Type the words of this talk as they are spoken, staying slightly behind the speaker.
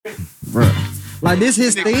Like this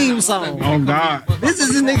his theme song. Oh God. This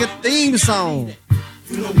is his nigga theme song.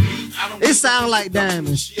 It sound like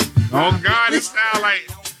Diamonds. Oh God, it sound like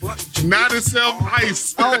not itself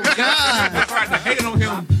ice. Oh God. I tried to hate on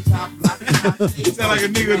him. He sound like a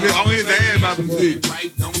nigga that on his ass about the shit.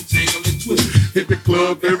 Hit the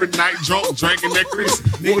club every night, drunk, drinking that Chris.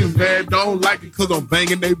 Niggas bad don't like it cause I'm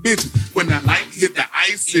banging they bitches. When I like hit the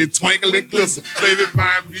ice, it twinkle and glisten. Baby,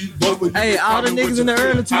 find me over. Hey, all the niggas in the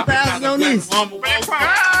early 2000s on this.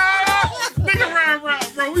 Nigga round,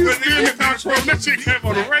 bro. We was still in the control. That shit came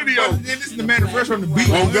on the radio. Then listen to Man Fresh on the beat.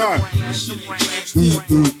 Oh God. But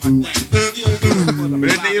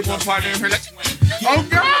that nigga one part in her like, Oh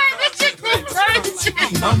God, that shit go crazy.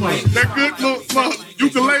 That good look,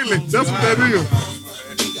 ukulele. That's what that is.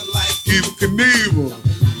 Evil Knievel.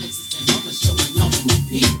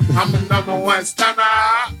 I'm the number one stunner.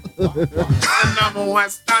 I'm the number one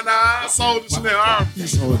stunner. Soulja Slim, R.I.P.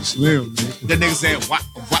 Soulja Slim, man. that nigga said, what?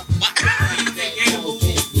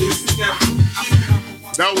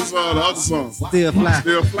 That was the other song. Still fly.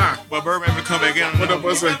 Still Fly. But Birdman to come back in. What up,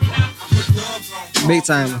 what's that? Big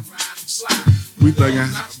time. We thinking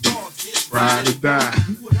ride or die.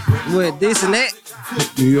 What, this and that?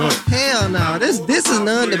 New York. Hell no. This is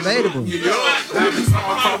non-debatable.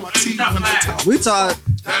 We talk.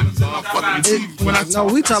 No,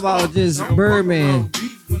 we talk about just Birdman.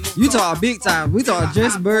 You talk big time. We talk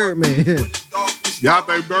just Birdman. Y'all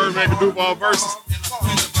think Birdman can do all verses?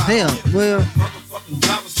 Hell, well,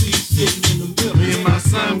 Me and my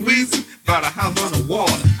son Weezy bought a house on the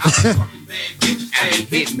water. Ain't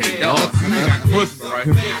hit me, dog. I got pussy right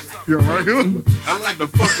here. You're right here. I like to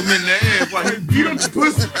fuck him in the ass while he beat up the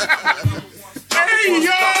pussy. Hey,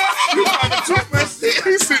 y'all! You about to talk that shit?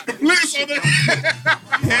 He sent the blitz on that.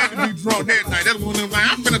 He had to be drunk that night. That's one of them like,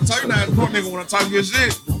 I'm finna tell you now, the drunk nigga wanna talk your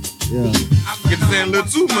shit. yeah. Get to saying a little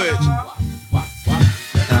too much.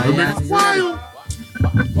 Yeah.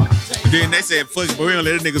 Then they said, fuck it, but we don't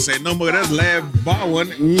let that nigga say no more. That's the last bar,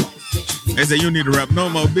 wasn't it? They said, you need to rap no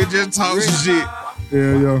more, bitch. Just talk some shit.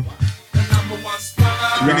 Yeah.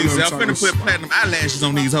 We need to say, I'm finna put platinum eyelashes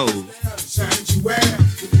on these hoes.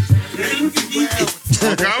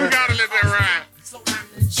 Okay, we gotta let that ride.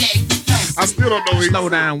 I still don't know. Slow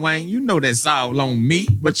down, Wayne. You know that's all on me,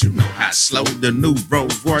 but you know how slow the new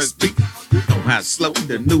Rolls Royce beat. You know how slow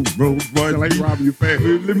the new Rolls Royce Like beat. robbing you fast.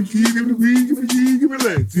 Let me give me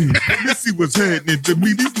that. Let me see what's happening to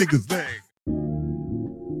me. These niggas bang.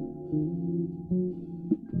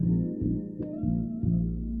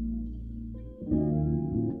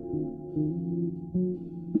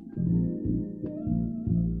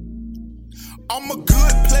 I'm a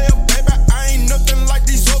good player, baby. I ain't nothing like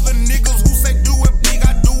these other niggas who say do it big,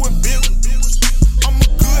 I do it big. I'm a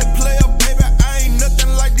good player, baby. I ain't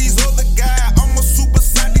nothing like these other guys. I'm a super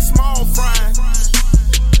savvy small fry.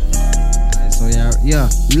 So yeah,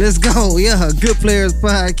 let's go. Yeah, Good Players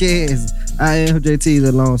Podcast. I am JT.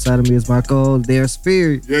 Alongside of me is my co-host, Dare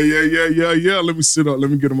Spirit. Yeah. Let me sit up. Let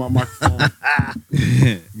me get on my microphone.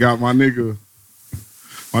 Got my nigga.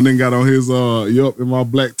 My nigga got on his and my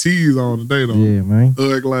black tees on today though. Yeah, man.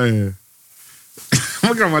 Glad.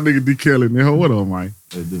 Look at my nigga D Kelly nigga. What up, Mike?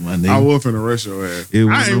 My I nigga. was finna rush your ass. It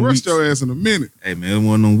was I ain't some rushed weeks. your ass in a minute. Hey man, it was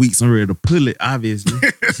one of them weeks I'm ready to pull it, obviously.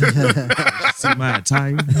 See my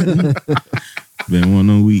attire. Been one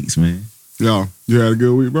of them weeks, man. Yo, you had a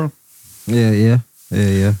good week, bro? Yeah.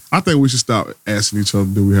 I think we should stop asking each other,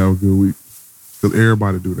 do we have a good week? Because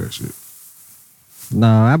everybody do that shit. No,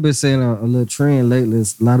 I've been saying a little trend lately. A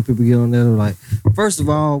lot of people get on there like, first of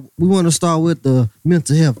all, we want to start with the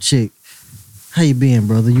mental health check. How you been,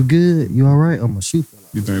 brother? You good? You all right? I'm gonna shoot.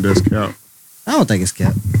 You think that's cap? I don't think it's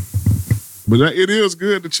cap. But it is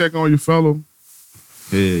good to check on your fellow.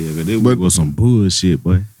 Yeah, but it was some bullshit,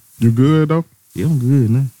 boy. You good, though? Yeah, I'm good,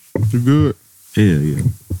 man. You good? Yeah.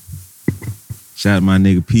 Shout out my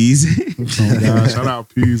nigga Peasy. Oh, God. Shout out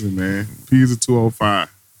Peasy, man. Peasy 205.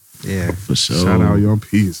 Yeah. For sure. Shout out Young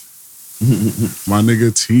Peasy. My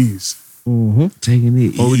nigga Tease. Mm-hmm. Taking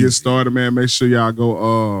it Before we easy. get started, man, make sure y'all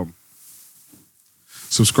go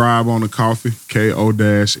subscribe on the coffee,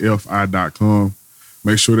 ko-fi.com.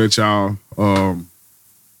 Make sure that y'all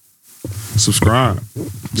subscribe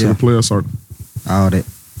to the player circle. All that.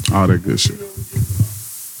 All that good shit.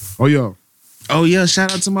 Oh, yo. Oh yeah,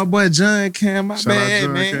 shout out to my boy John Cam. My Shout out bad,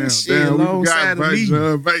 John man. Cam. Shit, Damn, we alongside forgot of me.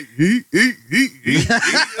 John Bate.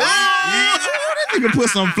 That nigga put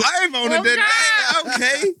some flavor on it that day.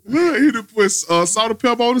 Okay. Look, he done put salt and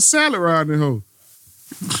pepper on the salad right there, hoe.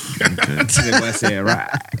 That's what I said, right.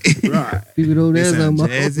 Right. People know there's no more.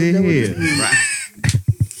 Jazzy here.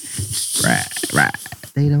 Right.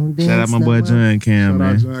 They don't dance. Shout out my no boy more. John Cam, Shout out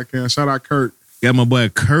man. John Cam. Shout out Kurt. Got my boy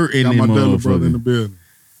Kurt in Got there, my Dudley brother in the motherfucker. building.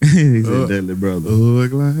 He's a Dudley brother. Ugly,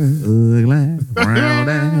 round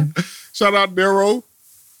eye. Shout out Nero.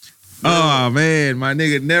 Oh man, my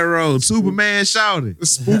nigga Nero, Superman shouted.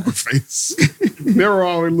 Spooker face. Nero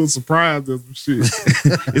always a little surprised at some shit.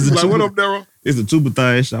 It's a Like, what up, Nero? It's a tuba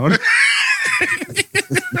thigh shouted.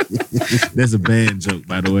 That's a bad joke,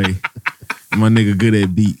 by the way. My nigga good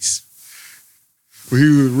at beats. But he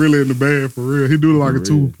was really in the band for real. He do look like a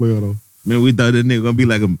tuba player though. Man, we thought that nigga gonna be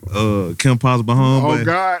like a Kim Possible homeboy. Oh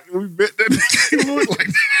God, we bet that nigga look like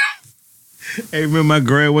that. Hey, remember my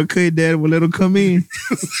grand what could dad would let him come in?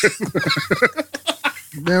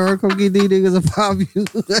 Never come get these niggas a pop you.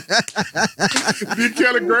 D.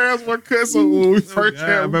 Kelly Grams one cut. So when we first God, I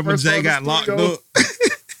had, remember Jay got locked up.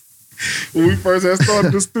 When we first had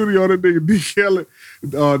started the studio, that nigga D. Kelly,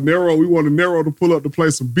 Nero, we wanted Nero to pull up to play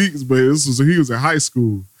some beats, but he was in high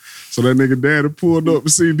school. So that nigga daddy pulled up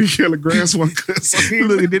and seen D. Kelly Grams one cut. So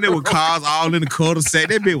Look, and then there were cars all in the cul-de-sac.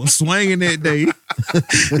 That bitch was swinging that day.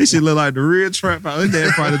 This shit look like the real trap out. His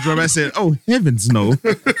dad probably drum. I said, oh, heavens no.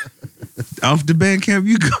 Off the band camp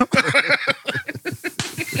you go.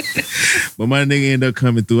 But my nigga ended up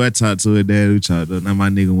coming through. I talked to her dad. We talked to her. Now my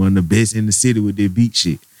nigga one of the best in the city with that beat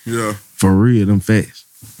shit. Yeah. For real, them fast.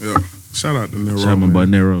 Yeah. Shout out to Nero. Shout out my boy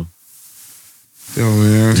Nero. Yo,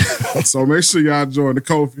 man. So make sure y'all join the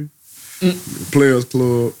Kofi. Players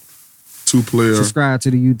Club. 2 players. Subscribe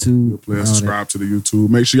to the YouTube. Players all subscribe to the YouTube.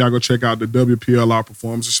 Make sure y'all go check out the WPLR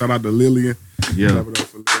performances. Shout out to Lillian. Yeah. Clap it up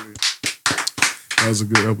for Lillian. That was a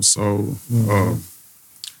good episode.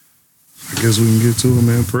 I guess we can get to it,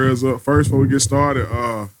 man. Prayers up. First, before we get started,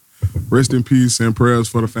 rest in peace and prayers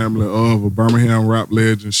for the family of a Birmingham rap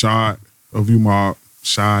legend, Shad of U-Mob,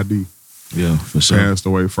 Shadi. Yeah, for sure. Passed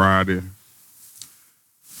away Friday.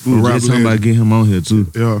 We were just talking about getting him on here too.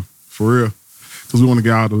 Yeah, for real. Because we want to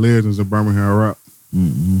get all the legends of Birmingham rap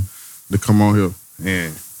to come on here.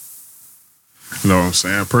 And you know what I'm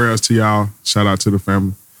saying? Prayers to y'all. Shout out to the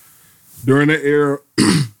family. During that era,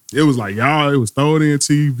 it was like y'all, it was Throw It In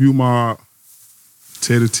T, View Mob,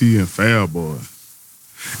 Teddy T, and Fab Boy.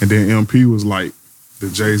 And then MP was like the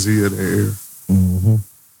Jay-Z of that era.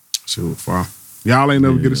 Shit was fire. Y'all ain't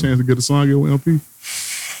never get a chance to get a song in with MP?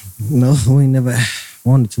 No, we never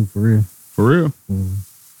wanted to, for real. For real?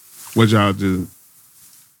 What y'all just...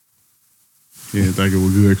 You didn't think it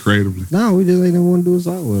was good creatively? No, we just ain't never want to do a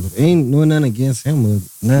song with him. Ain't doing nothing against him or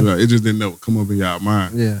nothing. Yeah, it just didn't never come up in y'all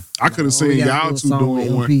mind. Yeah. I could have Oh, we seen gotta y'all do a two song doing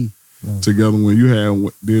with one LP. together when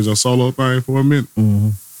you did your solo thing for a minute.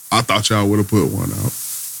 I thought y'all would have put one out.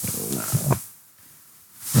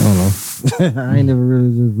 I don't know. I ain't never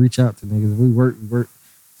really just reach out to niggas. We work.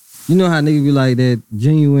 You know how niggas be like that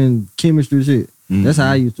genuine chemistry shit? That's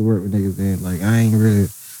how I used to work with niggas then. Like, I ain't really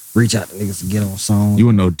reach out to niggas to get on songs. You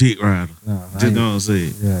want no dick rider. No, I Just ain't- don't say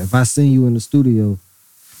it. Yeah, if I seen you in the studio,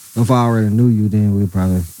 if I already knew you, then we'd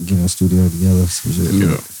probably get in the studio together. Some shit.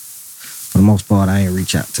 Yeah. For the most part, I ain't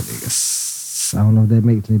reach out to niggas. I don't know if that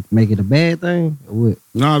make it a bad thing or what.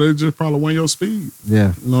 Nah, they just probably win your speed.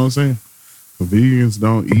 Yeah. You know what I'm saying? The vegans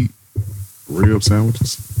don't eat rib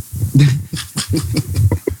sandwiches.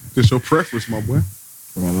 Just your preference, my boy.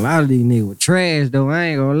 Well, a lot of these niggas were trash, though. I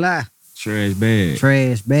ain't gonna lie. Trash bag.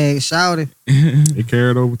 Trash bag shouted. It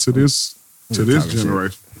carried over to this talking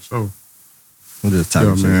generation. So, I'm just yeah,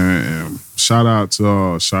 talking shit. man. And shout out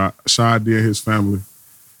to Shad and his family.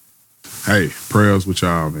 Hey, prayers with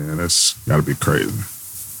y'all, man. That's gotta be crazy.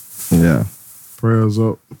 Yeah. Prayers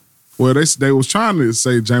up. Well, they was trying to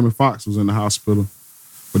say Jamie Foxx was in the hospital,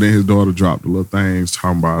 but then his daughter dropped the little things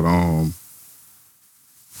talking about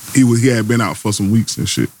he had been out for some weeks and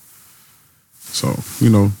shit. So, you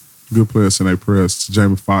know, good players send their prayers to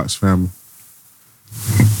Jamie Foxx family.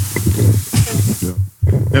 Yeah.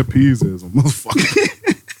 That peas is a motherfucker.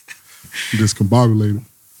 Discombobulated.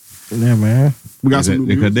 Yeah, man. We got some new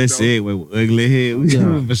Because music, that said with ugly head. We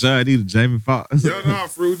Yeah. for sure need a Jamie Foxx. Yeah, nah,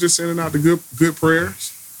 Fruit just sending out the good prayers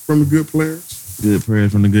from the good players. Good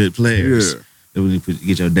prayers from the good players. Yeah. That we need to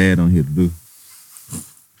get your dad on here to do.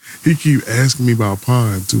 He keep asking me about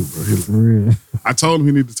pod too, bro. For real. I told him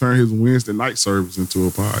he need to turn his Wednesday night service into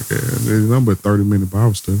a podcast. It's number 30-minute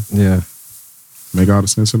Bible study. Yeah. Make all the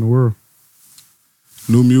sense in the world.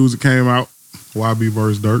 New music came out. YB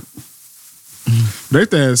versus Dirk. They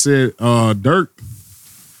said Dirk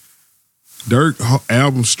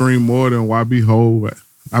album streamed more than YB whole.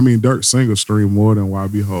 I mean, Dirk single streamed more than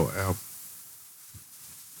YB whole album.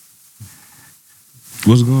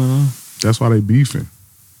 What's going on? That's why they beefing.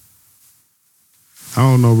 I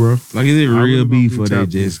don't know, bro. Like, is it I really real don't beef be or they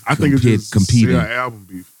tapped in. just I think it's just competing? sell album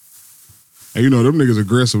beef. And you know, them niggas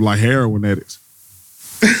aggressive like heroin addicts.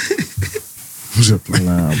 I'm just playing.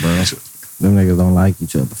 Nah, bro. Them niggas don't like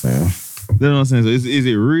each other, fam. That's what I'm saying. So is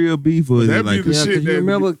it real beef or is That it like be the Yeah, shit because you that-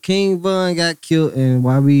 remember King Von got killed and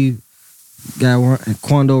YB got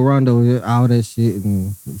Quando Rondo, all that shit,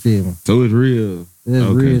 and you feel me? so it's real? That's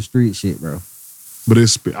Okay. real street shit, bro. But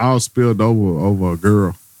it's all spilled over a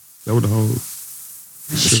girl. That was the whole.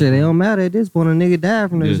 Shit, it don't matter at this point. A nigga died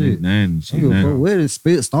from that Yeah, shit. nine, I shit, don't give a nine. fuck where the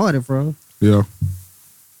spit started from. Yeah.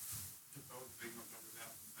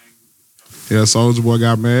 Yeah, Soulja Boy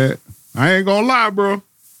got mad. I ain't gonna lie, bro.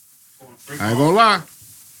 I ain't gonna lie.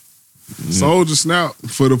 Soulja Snap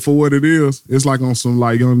for what it is. It's like on some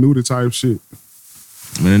like Young Nudy type shit.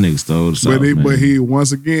 Man, that nigga stole the sauce, But man. he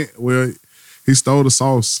once again, well, he stole the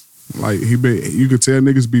sauce. Like you could tell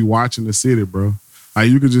niggas be watching the city, bro. Like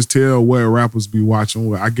you could just tell what rappers be watching.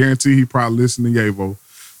 What I guarantee he probably listened to Yavo,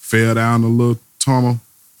 fell down a little tunnel,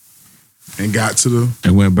 and got to the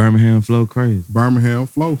And when Birmingham flow crazy. Birmingham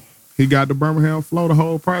flow. He got the Birmingham flow, the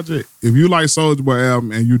whole project. If you like Soulja Boy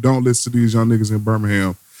album and you don't listen to these young niggas in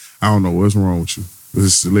Birmingham, I don't know what's wrong with you.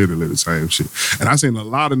 This is literally the same shit. And I seen a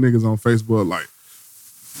lot of niggas on Facebook, like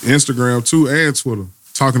Instagram too, and Twitter,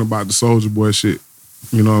 talking about the Soulja Boy shit.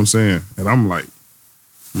 You know what I'm saying? And I'm like,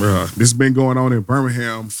 bro, this been going on in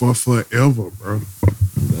Birmingham for forever, bro.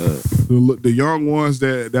 The young ones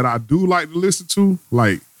that I do like to listen to,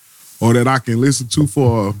 like, or that I can listen to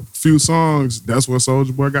for a few songs, that's where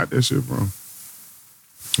Soulja Boy got that shit from.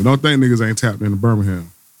 I don't think niggas ain't tapped into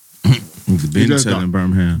Birmingham. He's been just telling don't-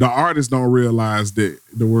 Birmingham. The artists don't realize that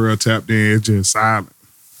the world tapped in, it's just silent.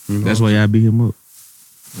 You know? That's why y'all beat him up.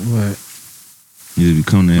 What? You just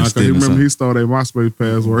be coming there and Like, 'cause he stealing remember he stuff. stole their MySpace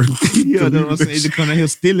password. Yeah, that's what I'm saying. You just come down here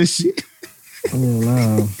stealing shit.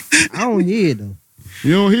 Nah. I don't hear it though.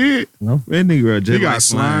 You don't hear it? No. That nigga just He got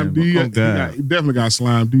Slime D. Oh, He God. definitely got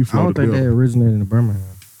Slime D I for don't the think they bill. originated in Birmingham.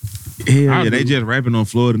 Hell I yeah, they do. just rapping on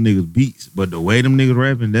Florida niggas beats, but the way them niggas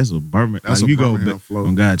rapping, that's a Birmingham. That's Like, a you go Birmingham back flow.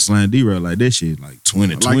 on God Slime D rap like that shit like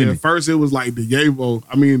 2020. Like at first it was like the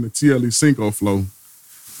the TLE Cinco flow.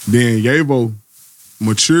 Then Yavo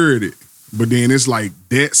matured it. But then it's like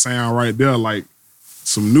that sound right there, like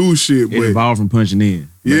some new shit. it But evolved from punching in.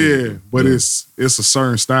 yeah, but Yeah. it's a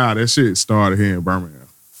certain style. That shit started here in Birmingham.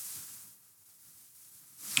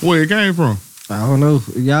 Where it came from? I don't know.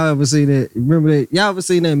 Y'all ever seen that? Remember that? Y'all ever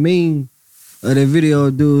seen that meme of that video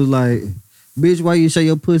of dudes like, bitch, why you show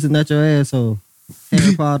your pussy, not your asshole?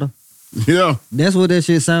 Harry Potter. Yeah, That's what that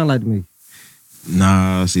shit sound like to me.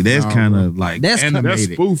 Nah, see, that's Nah, kind bro. of like That's kinda- that's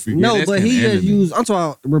animated. spoofy. No, that's but he kinda just animated. used. I'm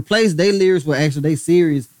talking replace their lyrics with actually they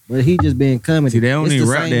serious, but he just been comedy. See, they don't It's even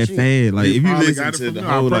the rap same that shit. fast. Like He if you probably listen got it to from the them.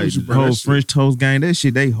 I whole promise you, the bro, whole that shit. French Toast gang, that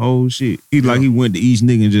shit, they whole shit. He Yeah. like he went to each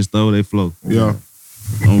nigga and just stole their flow. Yeah,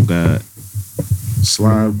 Oh God,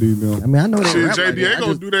 Slime D. Now. I mean, I know they Shit, rap like JD that. I gonna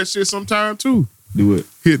just- do that shit sometime too. do it.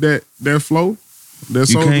 Hit that flow. That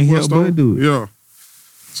You Soulja can't Boy help style. but do it. Yeah.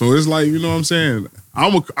 So it's like, you know what I'm saying?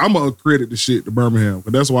 I'm a credit the shit to Birmingham,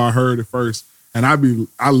 because that's why I heard it first. And I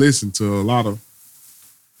listen to a lot of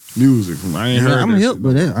music. I ain't heard I'm that hip, shit.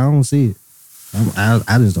 but I don't see it.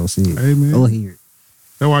 I just don't see it. Hey, man. Or hear it.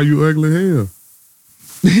 That's why you ugly hell.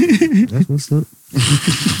 That's what's up.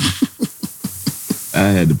 I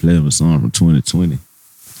had to play him a song from 2020.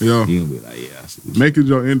 Yeah. He gonna be like, yeah, I see this. Make it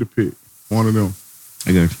your indie pick. One of them.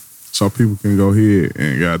 I got you. So people can go ahead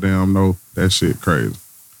and goddamn know that shit crazy.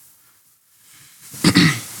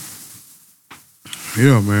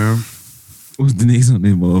 Yeah, man. What's the next on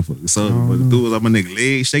this motherfucker? So don't the know. dude was like my nigga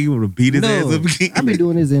leg shaking with a beat his ass No, up again. I be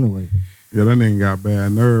doing this anyway. Yeah, that nigga got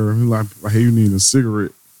bad nerve. He like, hey, you need a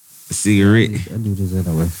cigarette. a cigarette. I do this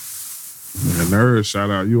anyway. Yeah, nerve shout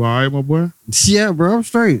out. You all right, my boy? Yeah, bro, I'm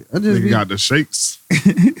straight. I just Nigga be got the shakes.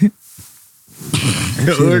 chilling,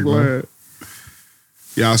 Look bro. like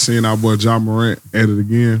y'all seen our boy John Morant at it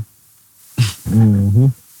again. Mm-hmm.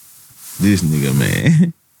 This nigga,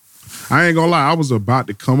 man. I ain't gonna lie, I was about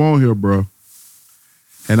to come on here, bro.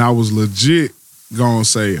 And I was legit gonna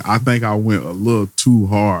say, I think I went a little too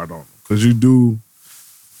hard on him. Cause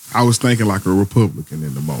I was thinking like a Republican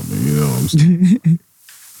in the moment, you know what I'm saying?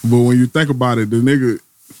 But when you think about it, the nigga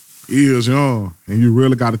is young. And you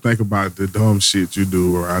really gotta think about the dumb shit you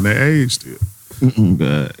do around that age still. Oh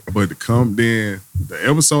God. But to come then, the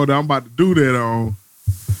episode that I'm about to do that on,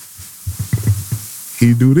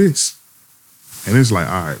 he do this. And it's like,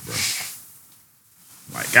 all right, bro.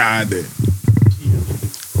 Like, God damn.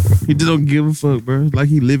 He just don't give a fuck, bro. Like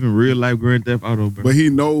he living real life Grand Theft Auto, bro. But you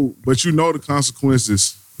know the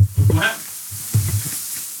consequences.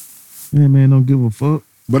 Yeah, man, don't give a fuck.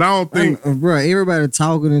 But I don't think, Bro, everybody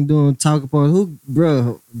talking and doing talking points. Who,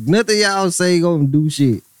 bro? Nothing y'all say gonna do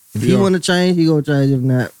shit. If he Yeah. want to change, he gonna change. If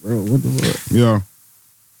not, bro, what the fuck? yeah.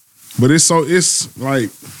 But it's like,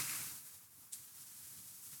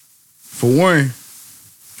 for one.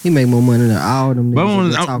 He make more money than all them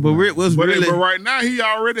niggas. But Rick was But really. right now, he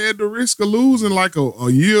already at the risk of losing like a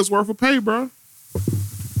year's worth of pay, bro.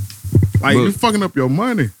 Like, you fucking up your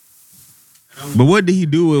money. But what did he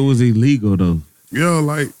do that was illegal though? Yeah,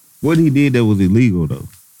 like. What he did that was illegal though?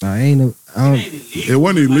 It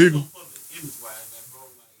wasn't illegal.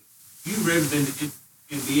 You represent the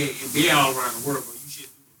NBA all around the world, but you should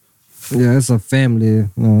do it. Yeah, it's a family, you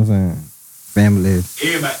know what I'm saying? Family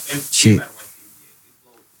shit.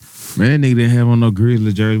 Man, that nigga didn't have on no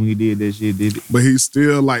Grizzly jersey when he did that shit, did it? But he's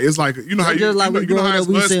still like, it's like, you know how Just like we growing up,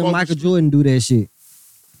 we seen Michael Jordan do that shit.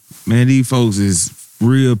 Man, these folks is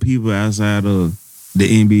real people outside of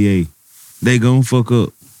the NBA. They gon' fuck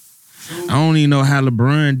up. I don't even know how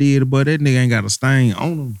LeBron did it, but that nigga ain't got a stain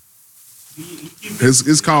on him.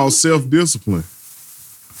 It's called self-discipline.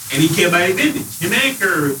 And he kept by his business. Him and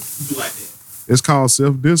Curry do like that. It's called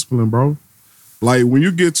self-discipline, bro. Like, when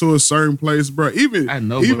you get to a certain place, bro, even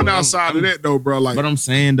outside of that, though, bro, like. But I'm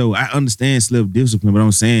saying, though, I understand self-discipline, but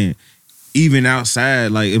I'm saying, even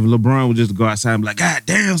outside, like, if LeBron would just go outside and be like, God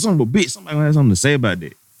damn, son of a bitch, somebody gonna have something to say about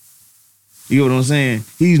that. You know what I'm saying?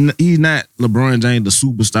 He's not LeBron James, the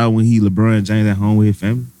superstar, when he LeBron James at home with his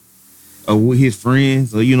family or with his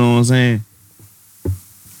friends, or you know what I'm saying?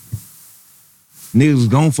 Niggas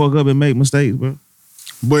gonna fuck up and make mistakes, bro.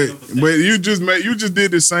 But you just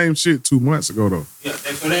did the same shit 2 months ago though. Yeah,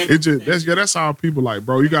 that's how people like,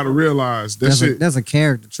 bro. You gotta realize That's a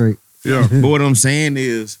character trait. Yeah. But what I'm saying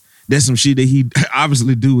is that's some shit that he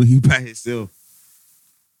obviously do when he by himself.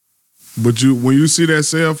 But when you see that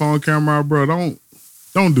cell phone camera, bro,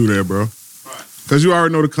 don't do that, bro. Cause you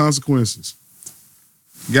already know the consequences.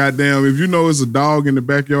 Goddamn, if you know it's a dog in the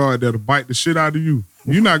backyard that'll bite the shit out of you,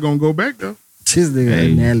 you're not gonna go back there. This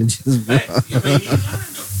nigga analogies, bro.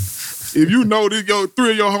 If you know that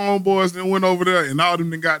three of your homeboys then went over there and all them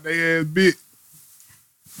then got their ass bit,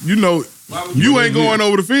 you know you ain't going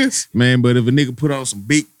over the fence. Man, but if a nigga put on some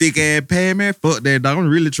big thick ass pad, man, fuck that dog. I'm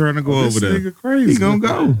really trying to go over there. This nigga crazy. He gonna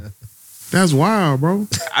go. That's wild, bro.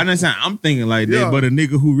 I understand. I'm thinking like that, but a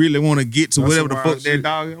nigga who really want to get to whatever the fuck that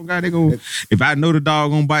dog, they go. If I know the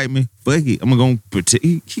dog gonna bite me, fuck it. I'm gonna protect.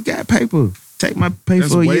 He got paper. Take my paper.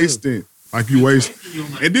 That's wasting. Like you waste.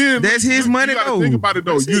 And then that's his money though. Think about it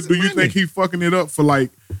though. Do you think he fucking it up for like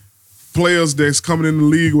players that's coming in the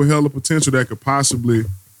league with hella potential that could possibly?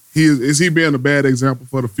 Is he being a bad example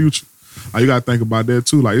for the future? Like, you gotta think about that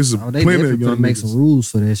too. Like, this is plenty of young make niggas. some rules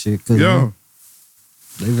for that shit. Cause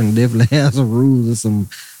they can definitely have some rules and some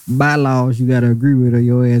bylaws you gotta agree with, or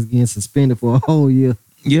your ass getting suspended for a whole year.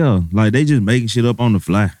 Yeah, like they just making shit up on the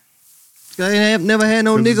fly. They ain't never had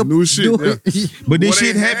no nigga new shit, do it. But this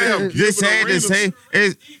shit happened. Just sad to say.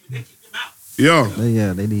 Yeah,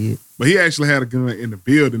 they did. But he actually had a gun in the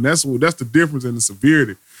building. That's the difference in the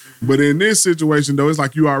severity. But in this situation though, it's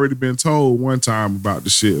like you already been told one time about the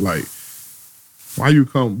shit. Like, why you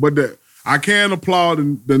come? But I can applaud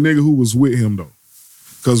the nigga who was with him though.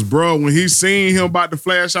 Cause bro, when he seen him about to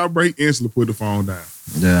flash out, bro, he instantly put the phone down.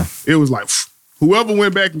 Yeah. It was like, whoever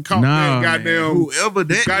went back and caught that goddamn, whoever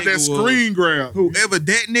that got that screen grab. Whoever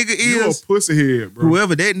that nigga You a is, pussyhead, bro.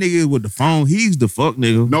 whoever that nigga is with the phone, he's the fuck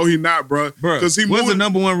nigga. No, he not, bro. Because what's the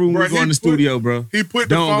number one rule when we go in the studio, bro? He put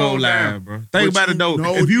the Don't phone go live, down. bro. Think about it though.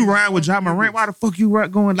 If you ride with Ja Morant, why the fuck you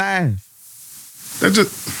going live? That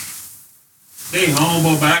just They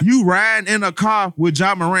humble back. You riding in a car with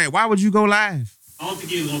Ja Morant, why would you go live? I don't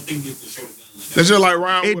think he was gonna think he was gonna show the gun like that. That's just like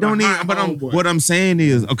round It with don't a even. hot But homeboy. what I'm saying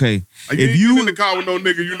is, okay, Like, if ain't you in the car with no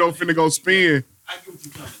nigga, you know finna go spin. I get what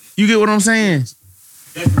you coming at. you get what I'm saying.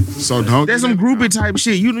 So don't. That's some groupie type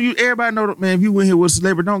shit. You everybody know that, man. If you went here with a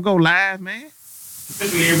celebrity, don't go live, man.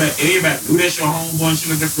 Especially everybody do that your homeboy and shit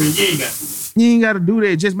like that for a year. You got to do it. You ain't got to do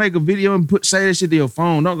that. Just make a video and say that shit to your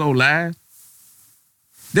phone. Don't go live.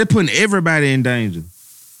 They're putting everybody in danger.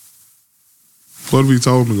 What if he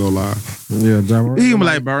told him to go live? Yeah, Ja Morant. He gonna be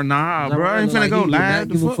like, bro, nah, bro, I ain't finna go live.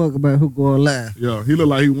 Give a fuck about who going live. Yeah, he look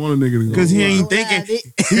like he want a nigga to go. Because he live. ain't thinking,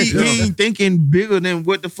 he ain't thinking bigger than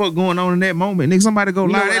what the fuck going on in that moment. Nigga, somebody go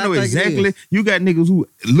You know live. what They I know think it exactly. is? You got niggas who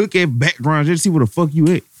look at backgrounds just to see where the fuck you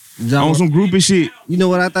at. On some groupie shit. You know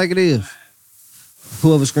what I think it is?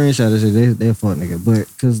 Whoever screenshot this shit, they a fuck nigga. But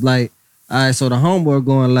cause like, all right, so the homeboy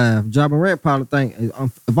going live. Ja Morant probably think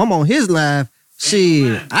if I'm on his live,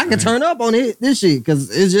 shit, I can turn up on this shit. Cause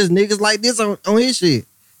it's just niggas like this on his shit.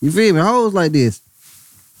 You feel me? Hoes like this.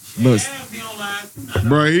 But He on live.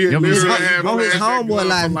 Bro, he Yeah, but literally his- had on his that homeboy gun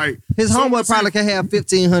live, for like his soon homeboy as he- probably can have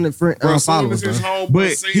 1,500 Bro, as soon followers. as his bro. homeboy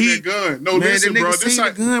But seen he- that gun. No, Man, listen, that nigga bro. seen This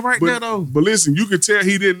the gun right but, there, though. But listen, you could tell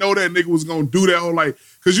he didn't know that nigga was gonna do that whole like,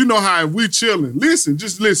 cause you know how if we chilling. Listen,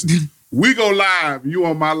 just listen. We go live, you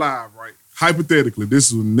on my live, right? Hypothetically,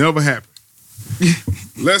 this will never happen.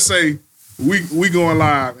 Let's say we going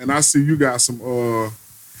live and I see you got some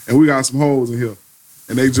and we got some hoes in here,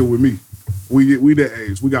 and they just with me. We that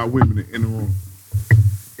age. We got women in the room.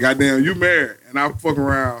 Goddamn, you married, and I fuck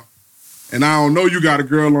around, and I don't know you got a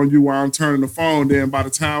girl on you while I'm turning the phone. Then by the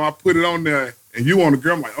time I put it on there, and you on the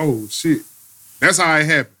girl, I'm like, oh shit. That's how it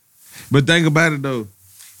happened. But think about it though.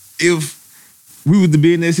 If we was to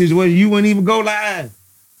be in that situation, you wouldn't even go live.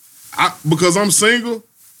 Because I'm single.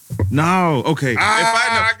 No, okay.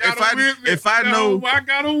 I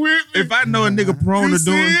got a nigga prone to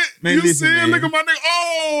doing, man, you listen, see man. it, look at my nigga.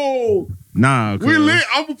 Oh, Nah, we cuz. lit.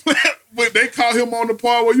 I'm gonna play. But they call him on the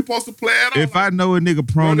part where you supposed to play it. If I know a nigga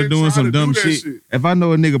prone Bro, to they doing try some to dumb do that shit, shit. if I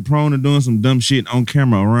know a nigga prone to doing some dumb shit on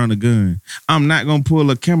camera around a gun, I'm not gonna pull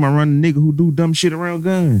a camera around a nigga who do dumb shit around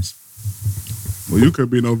guns. well, you could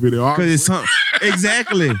be no video. Cause it's some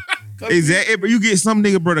exactly. Exactly. But you get some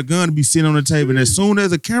nigga brought a gun to be sitting on the table, and as soon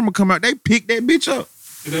as a camera come out, they pick that bitch up.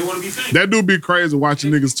 If they want to be famous. That do be crazy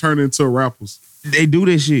watching niggas turn into rappers. They do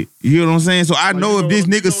that shit. You know what I'm saying? So I Like, know you if this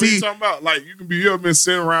you nigga what see you talking about, like you ever been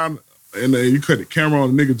sitting around and you cut the camera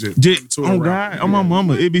on the nigga jet. Just, to a oh rapper. God, on my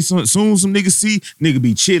mama. It be soon some nigga see, nigga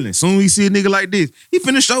be chilling. Soon he see a nigga like this, he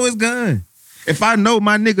finna show his gun. If I know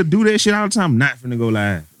my nigga do that shit all the time, I'm not finna go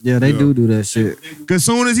live. Yeah, they Yeah. do that shit. Cause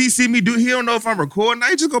soon as he see me do, he don't know if I'm recording.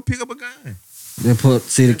 I just go pick up a gun. They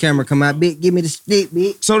see the camera come out, bitch, give me the stick,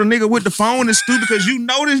 bitch. So the nigga with the phone is stupid because you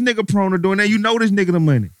know this nigga prone to doing that. You know this nigga the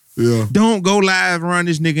money. Yeah. Don't go live around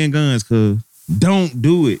this nigga in guns, cuz. Don't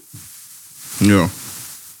do it. Yeah.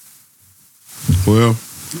 Well,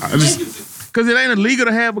 I just Cause it ain't illegal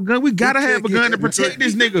to have a gun. We gotta have a can't gun to get that protect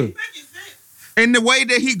this nigga. And the way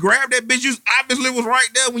that he grabbed that bitch, you obviously was right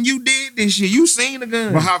there when you did this shit. You seen the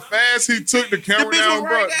gun. but how fast he took the camera bitch down, was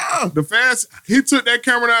bro. right there. The fast he took that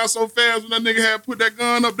camera down so fast when that nigga had put that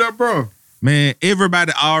gun up there, bro. Man,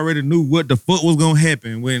 everybody already knew what the fuck was gonna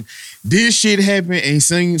happen when this shit happened and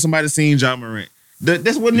somebody seen Ja Morant.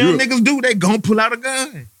 That's what them Yeah. niggas do. They gonna pull out a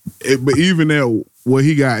gun. But even at what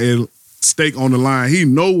he got at stake on the line, he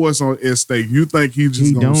know what's on at stake. You think he just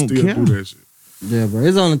He gonna don't still care. do that shit? Yeah, bro.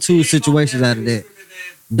 It's only two situations out of that.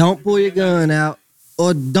 Don't pull your gun out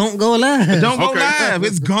or don't go live. Don't go Okay. live.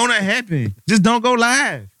 It's gonna happen. Just don't go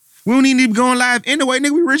live. We don't even need to be going live anyway,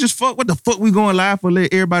 nigga. We rich as fuck. What the fuck we going live for?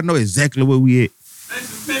 Let everybody know exactly where we at. They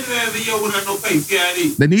suspended that video without no face. See how it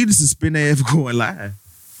is. They need to suspend their ass for going live.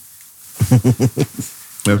 That's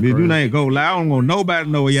If you crazy. ain't go live, I don't want nobody to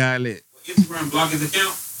know where y'all at. Instagram block his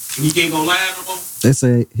account. And he can't go live no more. They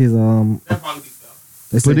say his That probably be tough.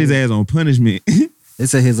 they Put say, his ass on punishment. they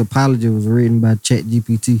say his apology was written by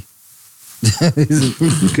ChatGPT.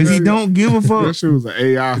 Cause he don't give a That fuck. shit was an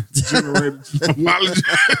AI generated apology.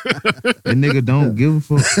 That nigga don't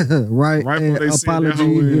give a fuck. right? Right and before they send that apology.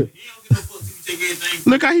 hoe in. He don't give no fuck till you take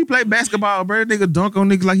everything. Look how he play basketball, bro. That nigga dunk on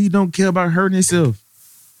niggas like he don't care about hurting himself.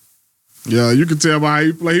 Yeah, you can tell by how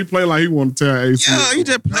he play. He play like he want to tear AC. Yeah, he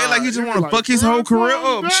just play like he just want to fuck his whole career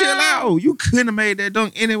up. Chill out. You couldn't have made that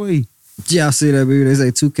dunk anyway. Y'all see that video? They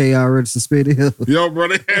say 2K already suspended him. Yo, bro,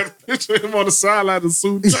 they had a picture of him on the sideline of the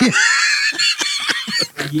suit.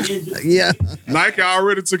 Like, he injured. Yeah. Nike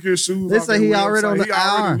already took his shoes They off say their he already website. on the He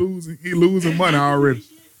already IR. losing. He losing money already.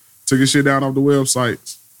 Took his shit down off the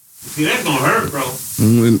websites. See, that's gonna hurt, bro.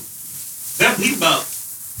 And That's he about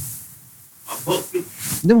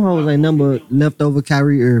 $150. Them hoes ain't number leftover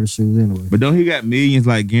Kyrie Irving shoes anyway. But don't he got millions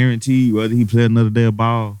like guaranteed whether he play another day of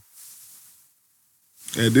ball?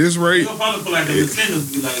 at this They rate, gonna probably put like the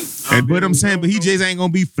incentives be like. But I'm saying, but he just ain't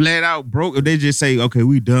gonna be flat out broke if they just say, okay,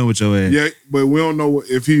 we done with your ass. yeah, but we don't know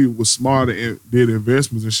if he was smarter and did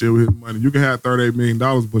investments and shit with his money. You can have $38 million,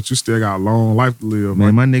 but you still got a long life to live.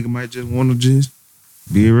 Man, my nigga might just want to just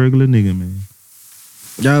be a regular nigga, man.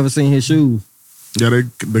 Y'all ever seen his shoes? Yeah,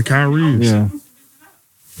 the Kyries. Yeah.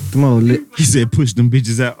 Come on, He said, push them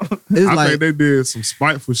bitches out. it's I like think they did some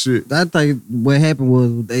spiteful shit. I think what happened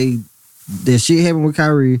was that shit happened with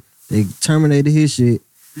Kyrie. They terminated his shit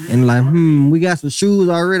and like, we got some shoes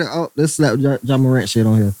already. Oh, let's slap John Morant shit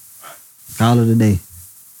on here. Call it a day.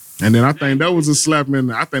 And then I think that was a slap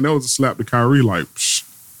to Kyrie, like,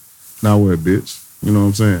 psh, now what, bitch? You know what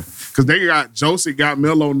I'm saying? Because they got Josie got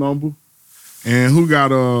Melo number, and who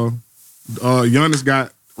got Giannis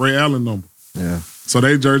got Ray Allen number. Yeah. So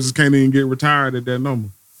they jerseys can't even get retired at that number.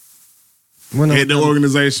 When at the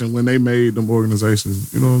organization when they made them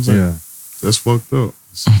organizations. You know what I'm saying? Yeah. That's fucked up.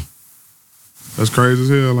 That's crazy as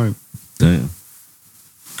hell, ain't it? Damn.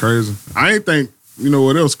 Crazy. I ain't think, you know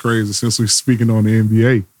what else crazy since we speaking on the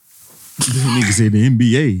NBA. Nigga said the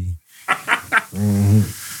NBA.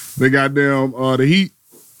 They got down the Heat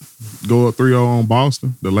go up 3-0 on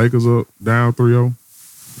Boston. The Lakers up down 3-0.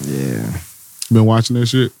 Yeah. Been watching that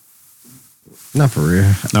shit? Not for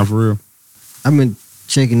real. Not for real. I've been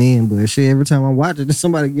checking in, but shit, every time I watch it,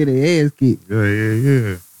 somebody get their ass kicked.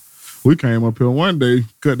 Yeah. We came up here one day,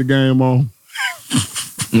 cut the game on.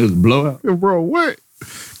 It was a blowout. Bro, what?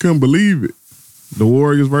 Couldn't believe it. The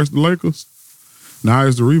Warriors versus the Lakers. Now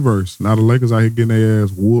it's the reverse. Now the Lakers out here getting their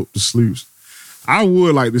ass whooped to sleep. I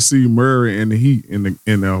would like to see Murray and the Heat in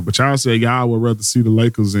there, but y'all say y'all would rather see the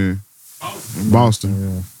Lakers in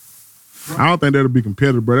Boston. Yeah. I don't think that'll be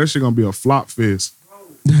competitive, bro. That shit gonna be a flop fest.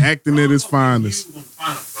 Acting at its finest.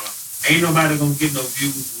 Ain't nobody gonna get no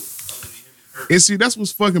views other than him and Curry. And see, that's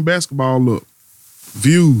what's fucking basketball look.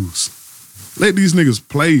 Views. Let these niggas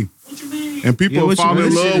play. What you mean? And people what you fall mean? in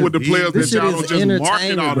This love shit with the is players This that shit y'all don't is just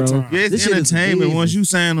market all the entertainment, time. bro. Yeah, This it's shit is entertainment. business. Once you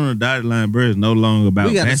sign on the dotted line, bro, it's no longer about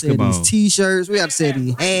We got to basketball. sell these t-shirts. We got to sell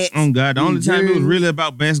these hats. Oh God, the only these time it was jerseys. really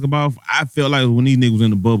about basketball, I felt like when these niggas was in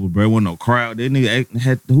the bubble, bro. There wasn't no crowd. That nigga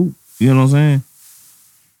had to hoop. You know what I'm saying?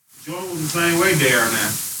 Jordan was the same way there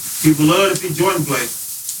now. People love to see Jordan play.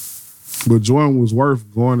 But Jordan was worth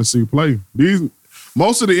going to see play.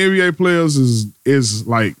 Most of the NBA players is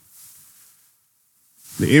like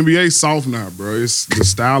the NBA soft now, bro. It's the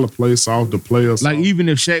style of play soft, the players Like soft. even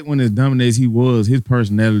if Shaq went as dominant as he was, his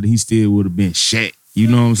personality, he still would have been Shaq. You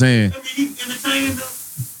know what I'm saying? I mean, he entertaining them.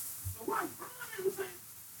 So why LeBron entertaining?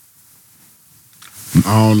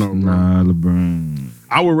 I don't know, bro. Nah, LeBron.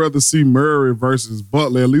 I would rather see Murray versus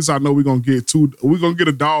Butler. At least I know we're gonna get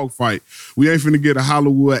a dog fight. We ain't finna get a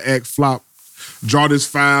Hollywood act flop, draw this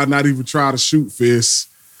foul, not even try to shoot fist.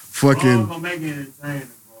 Bro, Fucking gonna make it entertaining,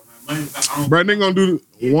 bro. Man, I don't- bro, they gonna do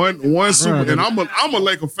one super, Bro, and I'm a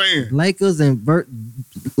Laker fan. Lakers and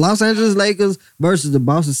Los Angeles Lakers versus the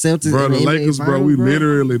Boston Celtics. Bro, in the NBA Lakers, bro, Finals, we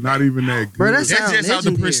literally not even that good. Bro, that's That's just out the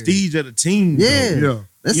legendary. prestige of the team. though. Yeah. yeah.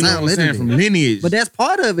 That You know sounds what I'm saying? From legendary. lineage. But that's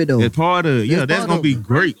part of it, though. That's part of it. Yeah, That's that's part gonna of be it.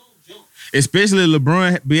 great. Especially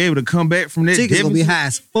LeBron be able to come back from that Tickets gonna be deficit. high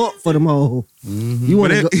as fuck for them all. Mm-hmm. You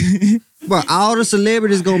want to But go, that- bro? All the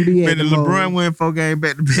celebrities gonna be at Man, the if LeBron mall. win 4 games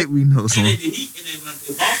back to back, we know And something. then the Heat, and then like,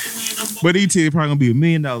 if Boston win them, But he tell you probably gonna be $1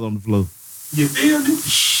 million on the floor. you feel me?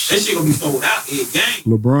 That shit gonna be sold out in game.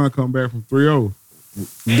 LeBron come back from 3-0.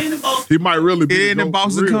 And the Boston, He might really be. And the then GOAT for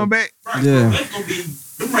Boston real. come back. right? Yeah. That's gonna be,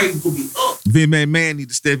 them ratings gonna be up. Vin McMahon need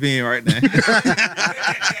to step in right now.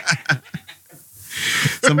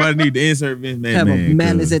 Somebody need to insert Vince Have a McMahon.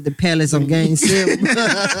 madness at the Palace on Game 7. For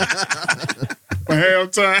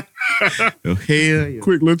halftime. Oh, hell yeah.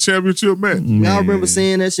 Quick little championship match. Y'all remember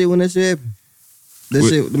seeing that shit when that shit happened? That What?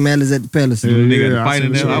 shit, the madness at the Palace. Yeah. Nigga I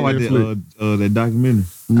fighting seen them. I that watched shit that documentary.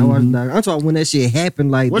 I watched that. I'm talking when that shit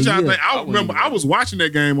happened. Like, What the y'all year. think? I remember I was watching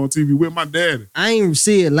that game on TV with my daddy. I ain't even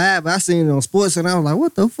see it live. I seen it on sports, and I was like,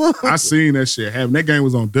 "What the fuck?" I seen that shit happen. That game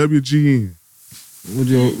was on WGN.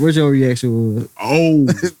 What your reaction was? Oh,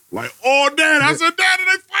 like, oh, Dad. I said, Daddy,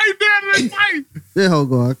 they fight. Daddy, they fight. That whole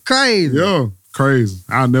going crazy. Yeah, crazy.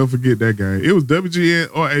 I'll never forget that game. It was WGN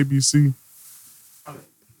or ABC.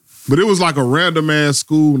 But it was like a random ass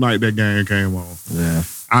school night that game came on. Yeah.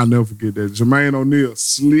 I'll never forget that. Jermaine O'Neal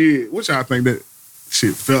slid, which I think that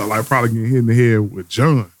shit felt like probably getting hit in the head with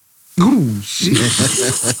John. Ooh, shit.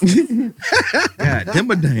 God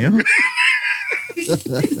damn a damn.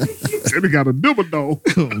 Said he got a double dog.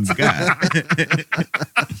 Oh, God.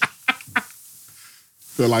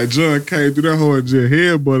 Felt like John came through that whole and just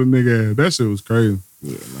headbutt a nigga ass. That shit was crazy.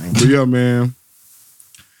 Yeah, man. But yeah, man.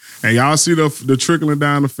 And y'all see the trickling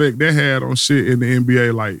down effect that had on shit in the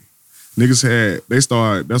NBA. Like,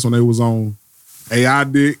 niggas that's when they was on AI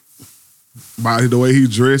dick by the way he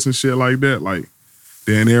dressed and shit like that. Like,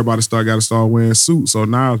 then everybody got to start wearing suits. So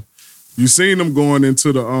now you seen them going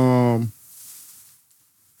into the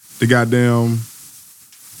goddamn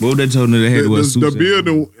What they told them they had to wear the suits?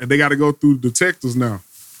 building, and they got to go through detectors now.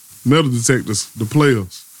 Metal detectors, the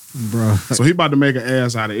players. Bro. So he about to make an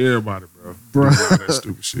ass out of everybody, bro. Bro. Doing all that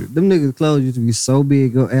stupid shit. Them niggas' clothes used to be so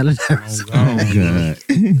big on Allen Iverson. Oh, God.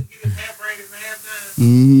 Get him half ratings and halftime.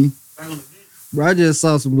 Mm-hmm. Back on the bench. Bro, I just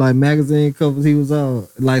saw some like magazine covers he was on,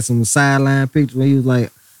 like some sideline pictures where he was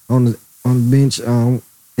like on the bench,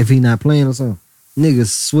 if he not playing or something.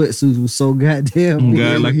 Niggas sweatsuits was so goddamn Oh, big.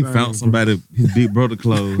 God, like he found somebody, his big brother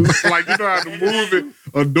clothes. Like, you know how to move it,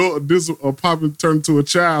 a pop and turn to a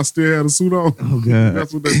child, still had a suit on. Oh, God.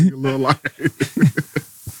 That's what that nigga look like.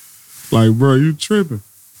 Like, bro, you tripping.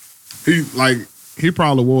 He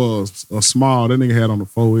probably was a small. That nigga had on the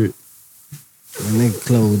forehead. When they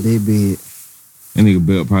closed they bed. That nigga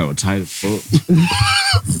belt probably was tight as fuck.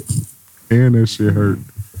 And that shit hurt.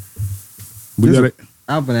 But yeah,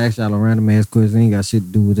 I'm gonna ask y'all a random ass question. Ain't got shit to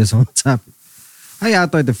do with this on topic. How y'all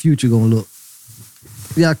think the future gonna look?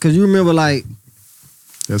 Yeah, cause you remember like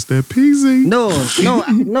that's that PZ.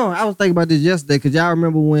 no. I was thinking about this yesterday. Cause y'all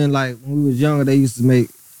remember when we was younger, they used to make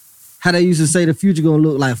how they used to say the future gonna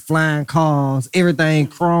look like flying cars, everything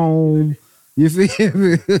chrome. You feel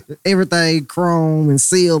me? Everything chrome and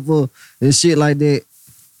silver and shit like that.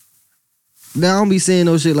 Now I don't be seeing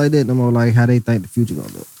no shit like that no more. Like how they think the future gonna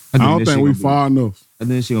look. I don't think we far enough. I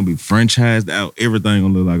think she gonna be franchised out. Everything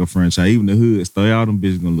gonna look like a franchise. Even the hood store, all them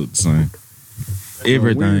bitches gonna look the same.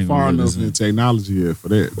 Everything We ain't far gonna look enough the same. in technology yet for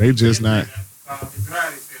that. They just not.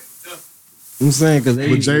 I'm saying cause they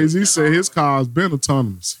But Jay-Z said his car's been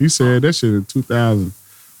autonomous. He said that shit in 2000.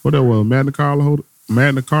 What that was? Magna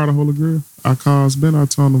Carta Holy Grail. Our car's been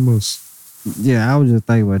autonomous. yeah, I was just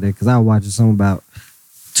thinking about that because I was watching something about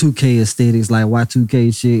 2K aesthetics, like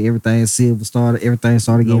Y2K shit, everything silver started, everything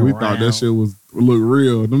started You know, getting we thought that round. shit was look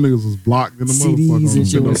real. Them niggas was blocked in the motherfucker. CDs and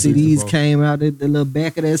shit. When Nintendo 64. CDs came out, the little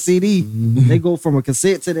back of that CD, they go from a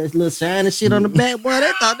cassette to that little shiny shit on the back. Boy,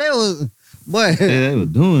 they thought that was, boy, Yeah, they was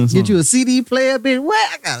doing something. get you a CD player, bitch.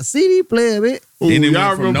 What? I got a CD player, bitch. Ooh, Then it y'all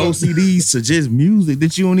went from remember no CDs to just music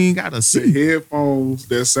that you don't even gotta the see. headphones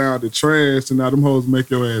that sounded trash, and now them hoes make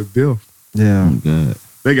your ass deaf. Yeah. Oh God.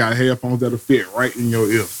 They got headphones that'll fit right in your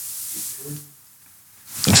ear.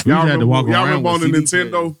 You had to walk y'all around remember on with the CD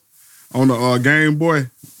Nintendo, on the Game Boy,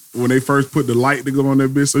 when they first put the light to go on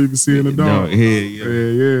that bitch so you can see in the dark? Yeah, yeah.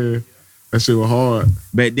 Yeah. That shit was hard.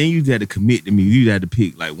 Back then you had to commit to me. You had to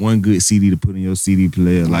pick like one good CD to put in your CD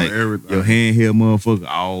player, like everything. your handheld motherfucker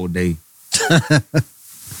all day.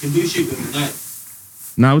 Can do shit with the night.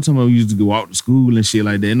 Now we're talking about we used to go out to school and shit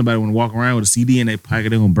like that. Nobody want to walk around with a CD in their pocket.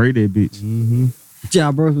 They gonna break that bitch. Mm-hmm.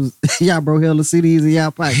 Y'all broke hella CDs in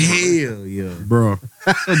y'all pocket. Hell yeah, Bro.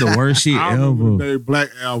 that's the worst shit I remember ever. the day Black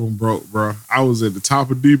Album broke, bro. I was at the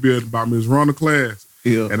top of D building by Miss Rona class,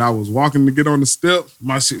 Yeah. and I was walking to get on the steps.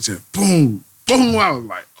 My shit just boom, boom. I was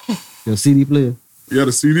like, Your CD player. yeah,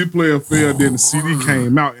 the CD player fell, then the CD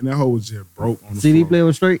came out, and that hoe was just broke on the CD floor. player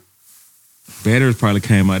was straight. Batteries probably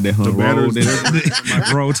came out that The roll batteries-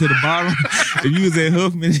 that roll to the bottom. If you was at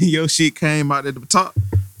Huffman and your shit came out at the top,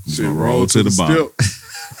 Shit roll rolled to to the bottom.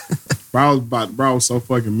 step. Bro, I was so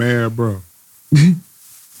fucking mad, bro.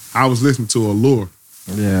 I was listening to Allure,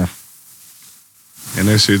 Yeah. and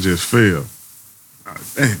that shit just fell.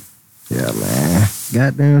 Damn. Yeah, man.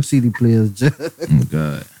 Goddamn CD players. Oh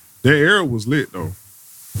God. That era was lit, though.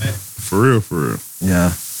 For real, for real.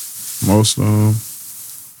 Yeah. Most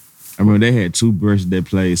I remember they had two brushes that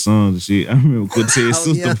played songs and shit. I remember Cortez's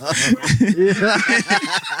Oh, sister. yeah.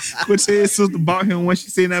 Cortez's sister bought him when she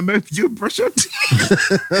said that man, you brush your teeth.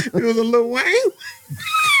 It was a Lil Wayne.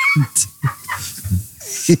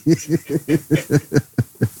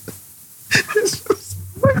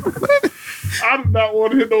 I do not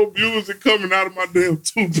want to hear no music coming out of my damn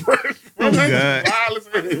toothbrush. Oh, That's God. wild as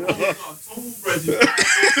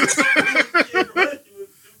hell.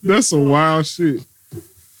 That's some wild shit.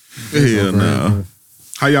 Hell no.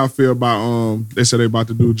 How y'all feel about they said they about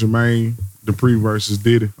to do Jermaine Dupri versus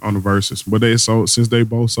Diddy on the verses, but since they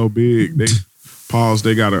both so big, they paused.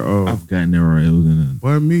 They gotta I've gotten there right. It was in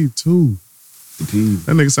Boy, me too. the P.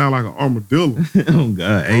 That nigga sound like an armadillo. Oh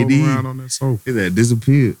God. Rolling around AD. on that sofa. His ass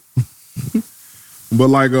disappeared. But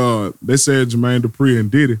like they said Jermaine Dupri and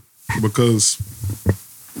Diddy because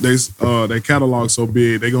they catalog so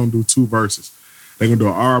big, they gonna do two verses. They gonna do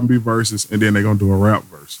an R&B verses and then they gonna do a rap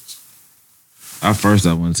verses. I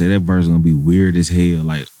want to say that verse gonna be weird as hell,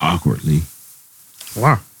 like awkwardly.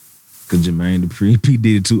 Why? Cause Jermaine Dupri, P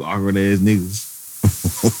Diddy, two awkward ass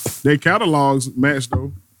niggas. They catalogs match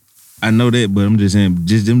though. I know that, but I'm just saying,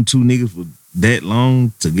 just them two niggas for that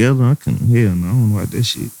long together, I couldn't. Hell no, I don't know about that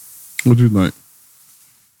shit. What you think?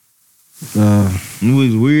 It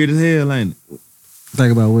was weird as hell, ain't it?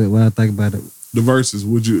 Think about what I think about it. The verses,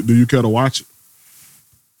 do you care to watch it?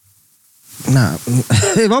 Nah,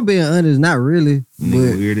 if I'm being honest, not really.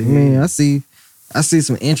 Nigga But weird as man, hell. I see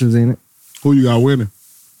some interest in it. Who you got winning?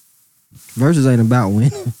 Versus ain't about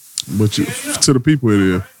winning. But to the people it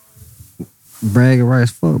is. Bragging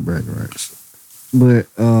rights, fuck bragging rights. But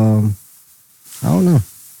I don't know.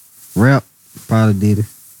 Rap probably did it.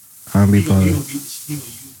 R&B probably.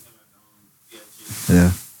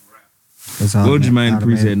 Yeah. That's all. Well, Jermaine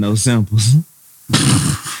Dupri said no samples.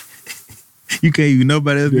 You can't use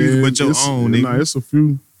nobody else's music but your own, nigga. Nah, it's a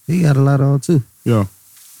few. He got a lot on too. Yeah.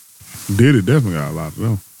 Diddy definitely got a lot of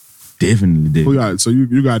them. Definitely did. Who got? So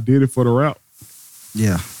you got Diddy for the rap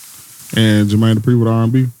Yeah. and Jermaine Dupri with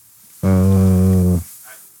R&B.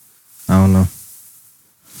 I don't know.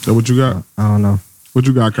 That what you got? I don't know. What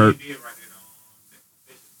you got, Kurt? He did write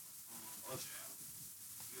that Usher album.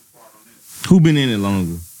 He was part on that. Who been in it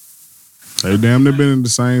longer? They damn near been in the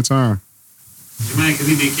same time. Jermaine, because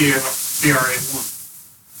he did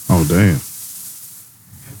KRS-One. Oh damn.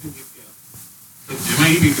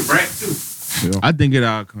 Jermaine, he did the rap too. I think it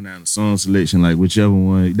all come down to song selection. Like whichever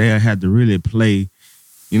one they had to really play.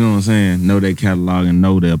 You know what I'm saying? Know their catalog and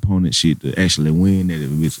know their opponent shit to actually win that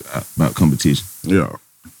if it's about competition. Yeah.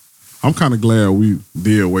 I'm kind of glad we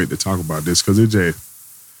did wait to talk about this because it just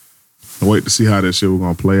wait to see how that shit was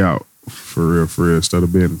gonna play out for real, instead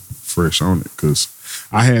of being fresh on it. Because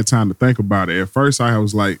I had time to think about it. At first, I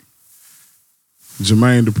was like,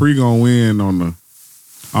 Jermaine Dupri gonna win on the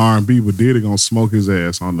R&B, but Diddy gonna smoke his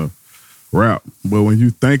ass on the rap. But when you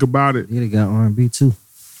think about it, Diddy got R&B too.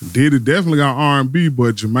 Diddy definitely got R&B,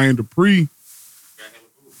 but Jermaine Dupri,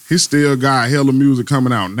 he still got hella music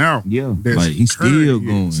coming out now. Yeah, That's like he's current still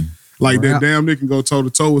hits. going. Like that Rap. damn nigga can go toe to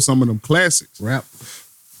toe with some of them classics. Rap.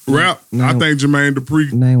 Rap. No. I think Jermaine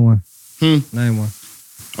Dupri, Name one. Hmm. Name one.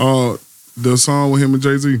 The song with him and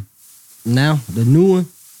Jay-Z. Now, the new one.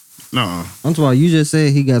 Nah. I'm talking about, you just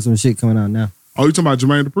said he got some shit coming out now. Oh, you talking about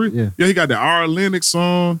Jermaine Dupri? Yeah. Yeah, he got the R. Lennox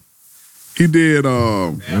song. He did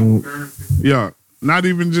yeah. Not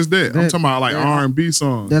even just that. I'm That- talking about like that- R&B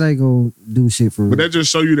songs. That ain't gonna do shit for real. But that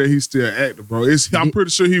just show you that he's still active, bro. I'm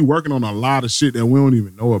pretty sure he working on a lot of shit that we don't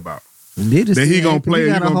even know about. Diddy That he still gonna active. play, He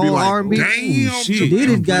he got a gonna be whole like, R&B. damn, shit.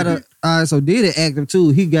 Diddy got a so Diddy active too.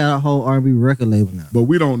 He got a whole R&B record label now. But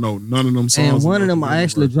we don't know none of them songs. And one of them I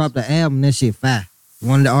actually dropped the album. That shit fire.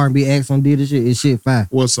 One of the R&B acts on Diddy shit is shit fire.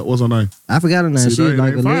 What's her name? I forgot her name. See, She that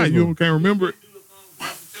like ain't a fine. lesbian. You can't remember it.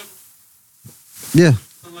 Yeah,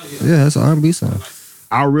 yeah, that's an R&B song.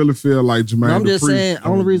 I really feel like Jermaine I'm just Dupri saying.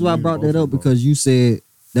 Only reason why I brought that up Bro. because you said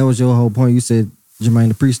that was your whole point. You said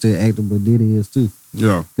Jermaine Dupri still active, but Diddy is too.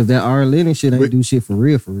 Yeah. Because that R. Lennox shit ain't But- do shit for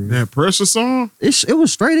real, for real. That Pressure song? It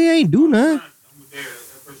was straight. It ain't do nothing.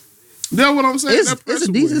 That's what I'm saying. It's That a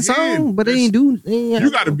Pressure decent was hitting. song, but it ain't do.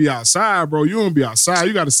 You got to be outside, bro. You don't be outside.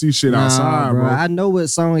 You got to see shit outside, bro. I know what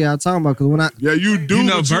song y'all talking about because when I Yeah, you do. You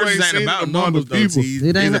know, but you verses ain't ain't seen about it among numbers the though. people. T.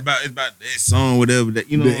 It ain't It's about that song, whatever.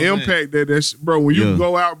 That you know, what The I'm impact that shit, bro. When you Yeah.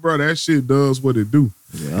 go out, bro, that shit does what it do,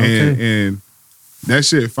 and that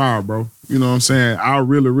shit fire, bro. You know what I'm saying? I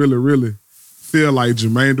really feel like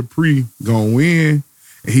Jermaine Dupri gonna win,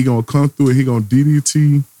 and he gonna come through and he gonna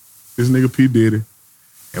DDT this nigga P Diddy,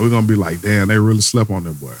 and we're gonna be like, damn, they really slept on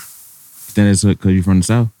that boy. Then it's because you from the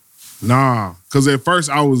South. Nah, cause at first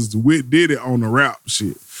I was with Diddy on the rap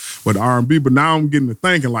shit, but R&B, but now I'm getting to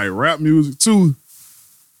thinking like rap music too.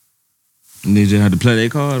 And they just had to play their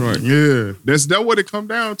card right. Yeah, that's what it come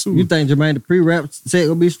down to. You think Jermaine Dupri rap set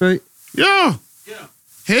gonna be straight? Yeah, Yeah.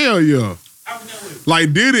 hell yeah. I was there with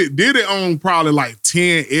Like did it on probably like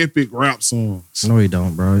 10 epic rap songs. No, he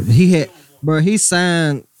don't, bro. He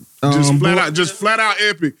signed. Just flat out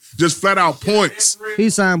epic, just flat out points. He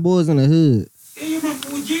signed Boys in the Hood. Yeah, you remember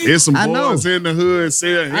when G? It's some I know. boys in the hood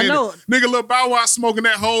saying, I know. Nigga Lil Bow Wow smoking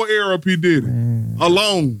that whole era P Diddy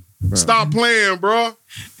alone. Stop playing, bro.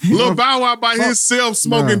 Lil Bow Wow by himself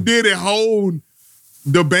smoking Bruh. Diddy hold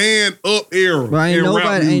the band up era. Bro, ain't in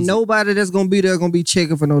rap nobody music. that's gonna be there gonna be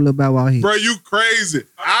checking for no Lil Bow Wow hit. Bro, you crazy.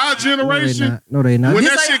 Our generation, No, they not. when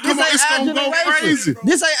This that ain't- shit come this on, ain't it's our gonna go generation. crazy.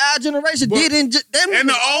 This ain't our generation. But- Them And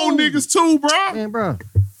the old niggas too, bro. man, bro.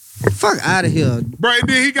 Fuck out of here. Bro, and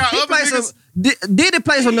then he got He other play niggas. some. Did he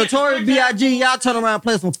play some Notorious B.I.G.? Y'all turn around and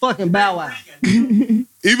play some fucking Bow Wow.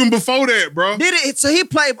 Even before that, bro. Did it? So he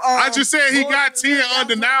played. I just said he got 10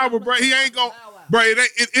 undeniable, bro. He ain't gonna, bro.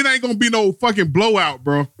 It ain't gonna be no fucking blowout,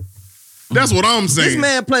 bro. That's what I'm saying. This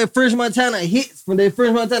man played French Montana hits from the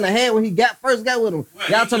French Montana had when he first got with him.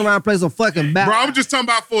 Y'all turn around and play some fucking Bow Bro, Wow. I'm just talking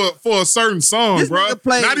about for a certain song, This bro. nigga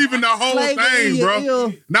played Not even the whole Flavor thing, in Your bro.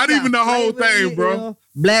 Ear. Not He even got the whole Flavor in thing, Your bro. Ear.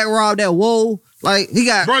 Black Rob that whoa. Like he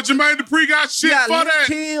got. Bro, Jermaine Dupri got You shit got for Lil that.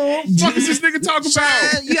 Kim. Fuck is this nigga talking Shine.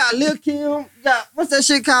 about? You got Lil Kim. You got what's that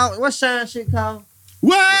shit called? What's Shine shit called?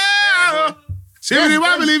 Wow.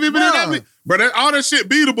 Bro, all that shit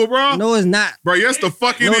beatable, bro. No, it's not. Bro, yes, the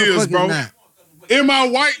fuck it No, the is, fuck it's bro. not. In my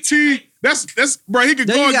white tee, that's bro. He could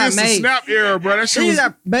Then go you got against the Mace. snap era, bro. That shit Then you was,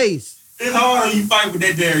 got bass. It's hard when you fight with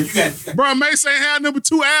that there. You got bro. Mace ain't had number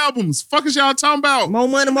 2 albums. Fuck is y'all talking about? More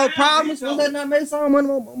money, more problems. Was that not made song? Money,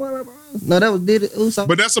 more problems. No, that was did it. Uso.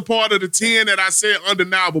 But that's a part of the 10 that I said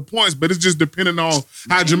undeniable points. But it's just depending on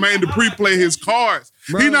how Jermaine Dupri play his cards.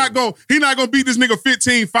 Bro. He not gonna beat this nigga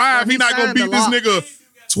 15-5. Bro, He he not gonna signed beat a this lot. nigga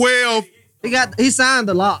 12, He signed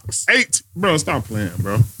the locks. 8. Bro, stop playing,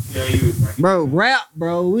 bro. Yeah, you was right. Bro, rap,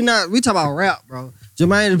 bro. We talk about rap, bro.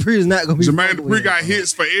 Jermaine Dupri is not gonna be. Jermaine fucking with Dupri got it,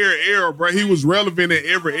 hits for every era, bro. He was relevant in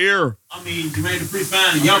every era. I mean, Jermaine Dupri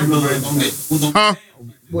fine and Young Blood was on Huh?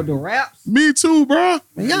 bro. With the raps, Me too, bro.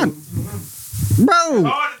 man, y'all,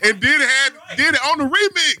 bro. And did it on the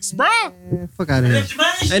remix, bro. Man, fuck out of here.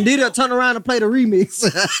 And did it turn around and play the remix?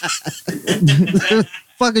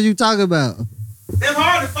 Fuck is you talking about? Them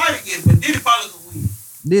hard to fight against, but Diddy probably gonna win.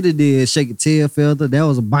 Diddy did Shake It Tail Feather. That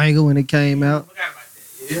was a banger when it came out. Forgot about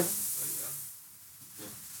that. Yeah.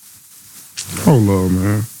 Hold on,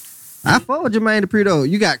 man. I fuck with Jermaine Dupri though.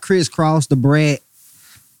 You got Chris Cross, the Brat,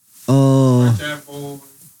 Franchise Boy,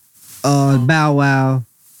 Bow Wow.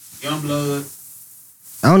 Young Blood.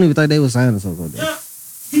 I don't even think they was signing something like that.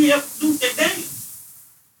 Yeah. He helped do that thing.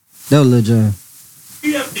 That was Lil Jon.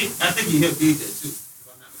 He helped did. I think he helped did that too. If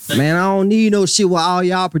I'm not mistaken. Man, I don't need no shit with all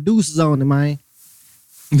y'all producers on it, man.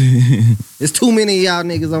 There's too many of y'all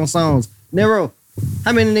niggas on songs. Nero,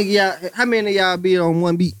 how many of y'all be on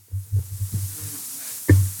one beat?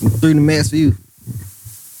 3 the max for you.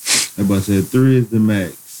 I about to say 3 is the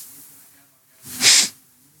max.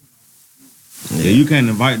 Yeah, you can't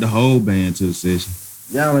invite the whole band to the session.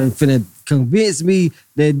 Y'all ain't finna convince me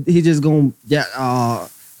that he just gonna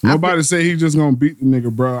Nobody said he just gonna beat the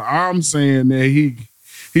nigga, bro. I'm saying that he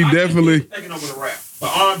I definitely. think he's taking over the rap.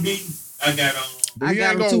 But R&B, I got I He got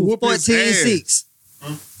ain't him gonna too. whoop his 14-6.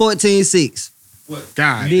 Huh? 14-6. what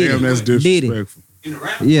God Did damn, it. that's Did it. disrespectful. in the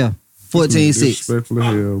rap. Yeah. 14-6. Disrespectful as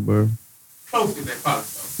hell, bro. Close to that probably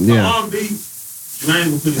though. Yeah. But R&B,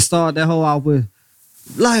 Jermaine will put it. Start that whole off with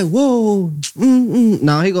like, whoa.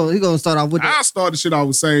 No, he gonna start off with that. I started shit off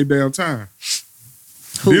with Same Damn Time.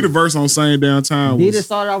 Who? Did a verse on Same Damn Time. Did it Was,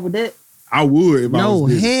 start off with that? I would if I No,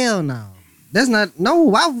 was Diddy. hell no. That's not. No,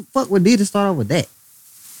 why the fuck would Diddy start off with that?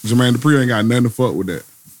 Jermaine Dupri ain't got nothing to fuck with that.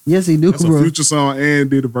 Yes, he do, That's a bro. Future song and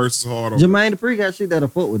did the verses hard on it. Jermaine Dupri got shit that'll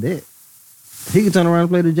fuck with that. He can turn around and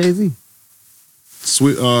play the Jay-Z.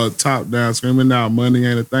 Sweet, top down, screaming out, money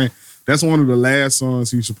ain't a thing. That's one of the last songs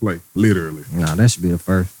he should play, literally. Nah, that should be the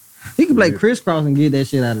first. He can play crisscross and get that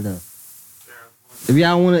shit out of there.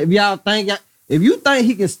 If you think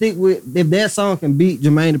he can stick with, if that song can beat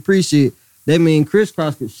Jermaine Dupri shit, that means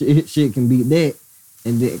crisscross shit can beat that.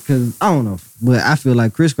 And then, cause I don't know, but I feel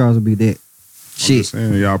like crisscross will be that I'm shit. just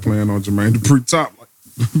saying, y'all playing on Jermaine Dupri top. Like,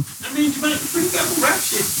 I mean, Jermaine Dupri got some rap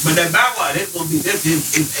shit, but that Bow Wow, that's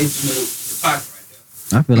his ace in the pocket right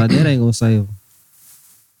there. I feel like that ain't gonna save him.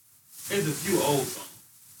 There's a few old songs.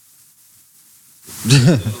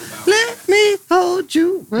 Let me hold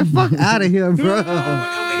you. Man, fuck out of here, bro.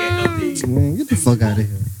 Man, get the fuck out of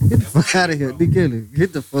here. Get the fuck out of here.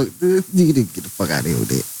 Get the fuck. You need to get the fuck out of here with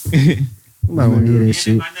that. Nobody wanna hear that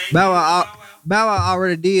shit. Bow Wow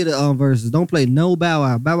already did the verses. Don't play no Bow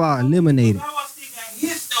Wow. Bow Wow eliminated. Bow Wow still got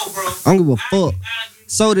hits though, bro. I don't give a fuck.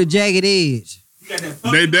 So did Jagged Edge.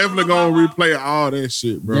 they definitely gonna replay all that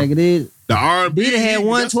shit, bro. Jagged Edge. The R&B. Diddy had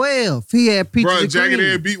 112. He had Peaches Bro, and Jagged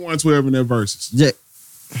Cream. Edge beat 112 in their verses.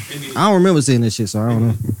 I don't remember seeing that shit, so I don't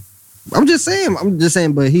know. I'm just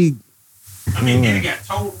saying, but he I mean, Diddy got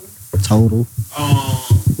total.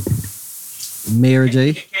 Mary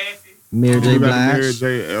J. Kathy. Mary J. You got the Mary Blige.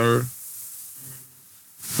 J.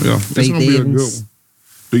 Yeah, that's Faith gonna be a good Evans. one.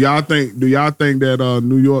 Do y'all think that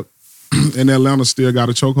New York and Atlanta still got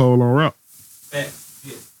a chokehold on rap? Facts.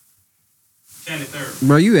 Yes. Cali third.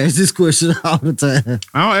 Bro, you ask this question all the time.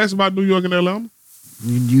 I don't ask about New York and Atlanta.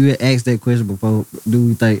 You asked that question before. Do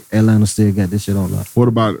we think Atlanta still got this shit on lock? What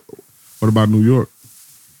about New York?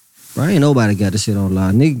 Bro, ain't nobody got this shit on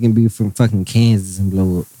lock. Nigga can be from fucking Kansas and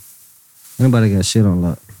blow up. Nobody got shit on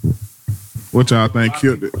lock. What y'all think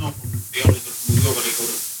killed it? They only go to New York or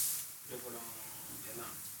they go to Atlanta.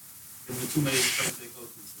 There's too many places they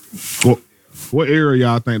go to. What area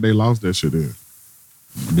y'all think they lost that shit in?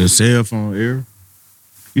 The cell phone era.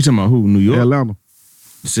 You talking about who? New York? Atlanta.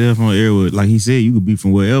 The cell phone era, like he said, you could be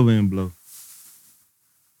from wherever and blow.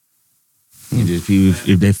 You just people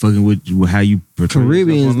if they fucking with how you portray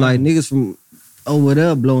Caribbeans, yourself like online. niggas from over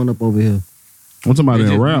there blowing up over here. I'm talking about They in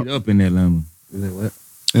just rap. meet up in Atlanta. Is that what?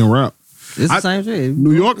 In rap. It's the same shit.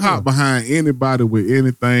 New York hop behind anybody with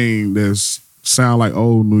anything that's sound like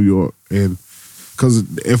old New York. And because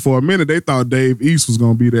for a minute they thought Dave East was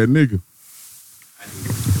gonna be that nigga.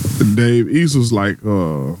 Dave East was like,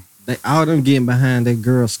 They all them getting behind that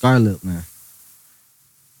girl Scarlett now.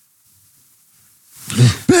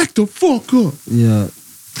 back the fuck up. Yeah.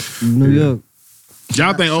 New York.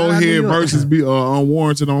 Y'all think Shout old out New head York. verses be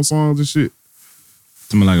unwarranted on songs and shit?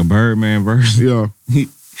 Something like a Birdman verse. Yeah.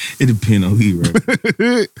 It depends on who he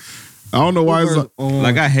right. I don't know why it's like,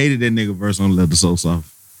 Like I hated that nigga verse on Leather So Soft.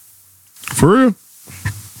 for real.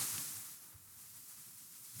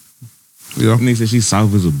 Yeah, Nigga said she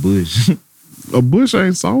soft as a bush. a bush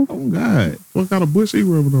ain't soft. Oh God. What kind of bush he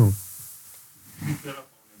rubbing on?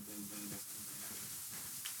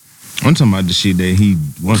 I'm talking about the shit that he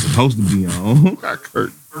was supposed to be on. Got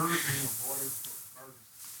Kurt.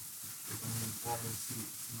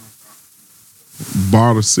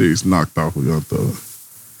 Bar to 6 knocked off with Young Thug.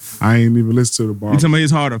 I ain't even listen to the bar. You talking about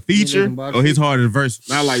his harder feature Bar or his harder verse?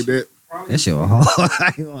 Not like that. That shit was hard.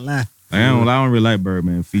 I ain't gonna lie. Like, I don't really like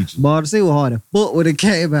Birdman features. Bar to see was hard as fuck when it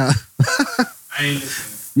came out. I ain't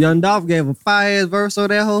listening. Young Dolph gave a fire ass verse on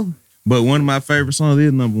that hoe. But one of my favorite songs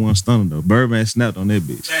is #1 Stunner though. Birdman snapped on that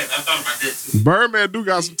bitch. Chad, I thought about that too. Birdman do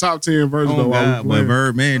got some top 10 verses though. Oh while we God, but playing.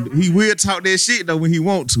 Birdman, he will talk that shit though when he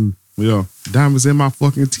want to. Yeah. Diamonds in my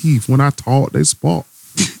fucking teeth. When I talk, they spark.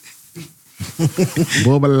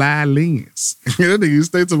 Bubble eye lens. That nigga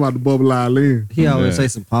stay talking about the bubble eye lens. He always Yeah. say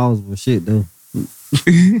some plausible shit though.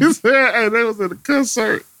 He said, hey, they was at a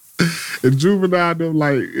concert. And Juvenile them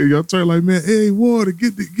like, y'all turn like, man, hey, Water,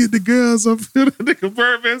 get the girls up here. That nigga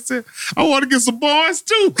Birdman said, I want to get some boys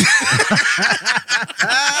too.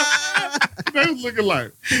 They was looking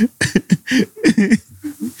like,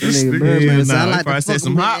 Nigga Birdman said, I like probably to said fuck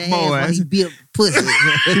some him hot in the ass while boys. he beat pussy.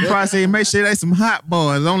 He probably say, make sure they some hot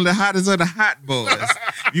boys. Only the hottest of the hot boys.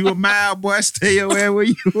 You a mild boy, stay your ass where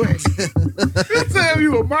you at. he tell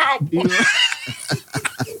you a mild boy.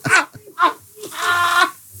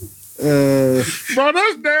 Bro,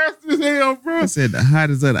 that's nasty as hell, bro. I said the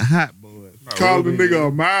hottest of the hot boys. Call the nigga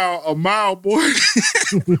a mild boy.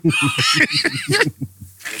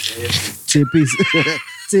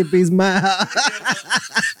 10-piece mile.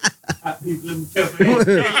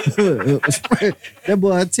 That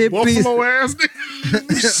boy a 10-piece. Buffalo ass nigga.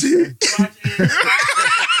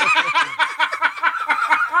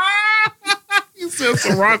 You said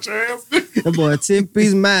sriracha ass nigga. That boy a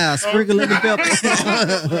 10-piece mile. Sprinkle in the pepper.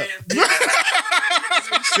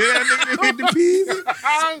 Shit, that nigga hit the peas.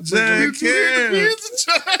 John Kerr.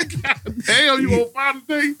 God damn, you gonna find a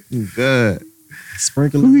thing? God.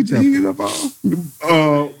 Sprinkle in the pepper. He up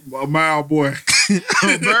on? A mild boy.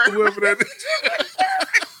 Whoever that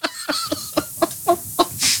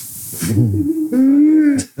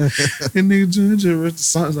That nigga Junior ripped the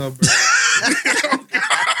socks off Bird.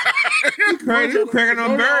 Crazy, cracking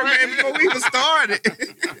on Bird, man, before we even started.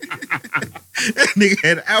 That nigga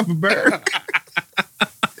had an alpha bird.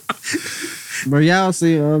 Bro, y'all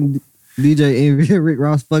see DJ Envy and Rick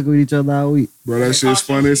Ross fucking with each other all week. Bro, that shit's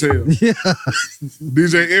funny as hell. Yeah.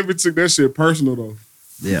 DJ Envy took that shit personal though.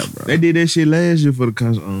 Yeah, bro. They did that shit last year for the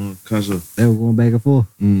concert. They were going back and forth.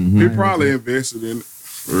 He probably invested in it.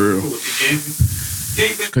 For real.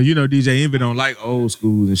 Cause you know DJ Envy don't like old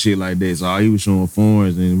schools and shit like that. So all he was showing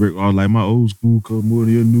foreigns and Rick was like, my old school cost more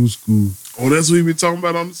than your new school. Oh, that's what he be talking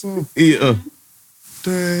about on the song? Yeah.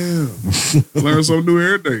 Damn. Learn something new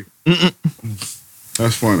every day.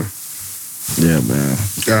 That's funny. Yeah, man.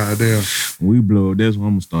 God damn. When we blow up, that's when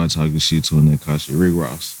I'm gonna start talking shit to him that concert. Rick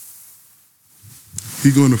Ross.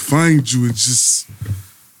 He gonna find you and just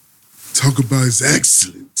talk about his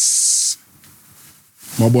excellence.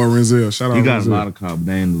 My boy Renzel, shout out He got Renzel. a lot of calls, but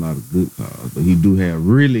they ain't a lot of good calls. But he do have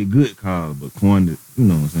really good calls, but quantity, you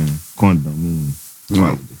know what I'm saying? Quantity don't mean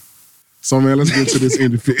quality. So man, let's get to this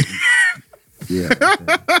indie pick. Yeah.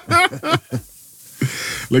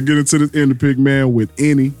 Let's get into this indie pick, man, with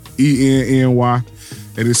Enny, E-N-N-Y.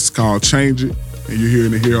 And this is called Change It. And you're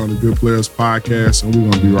hearing it here on the Good Players Podcast. And we're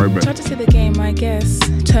gonna be right back. Try to see the game, I guess.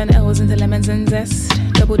 Turn L's into lemons and zest.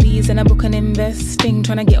 Double D's in a book and investing.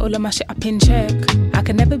 Trying to get all of my shit up in check. I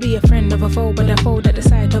can never be a friend of a foe, but I fold at the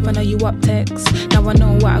side of I know you up text. Now I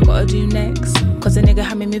know what I gotta do next. Cause the nigga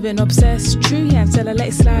had me moving obsessed. True, yeah, until I let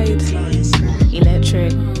it slide.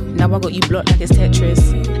 Electric. Now I got you blocked like it's Tetris.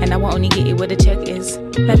 And now I only get it where the check is.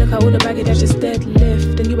 Like look at all the baggage I just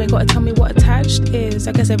deadlift. And you ain't gotta tell me what attached is.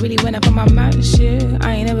 I guess I really went up on my match, yeah.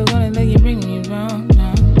 I ain't ever gonna let you bring me wrong,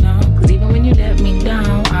 no, no. Cause even when you let me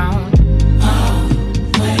down, I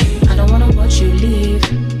don't wanna watch you leave.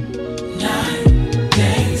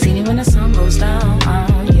 See me when the sun goes down,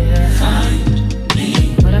 yeah.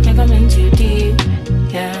 But I think I'm in too deep,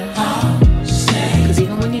 yeah. Cause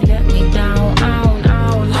even when you let me down,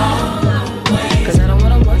 cause I don't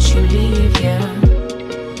wanna watch you leave, yeah.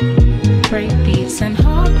 Break beats and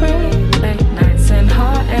heartbreak, late nights and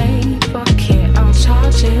heartache. Fuck it, I'll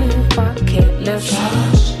charge it, fuck it, let's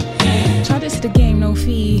charge it to the game, no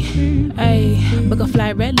fee. Ayy, book a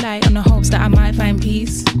flight, red light on the hopes that I might find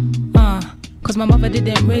peace. Cause my mother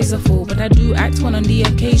didn't raise a fool, but I do act one on the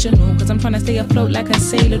occasional. Cause I'm trying to stay afloat like a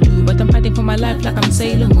sailor do, but I'm fighting for my life like I'm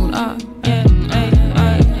Sailor Moon. Who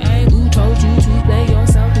told you to play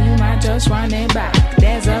yourself and you might just run it back?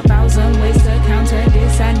 There's 1,000 ways to counter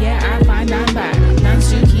this, and yeah, I find I'm back. Plans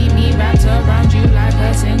to keep me wrapped around you like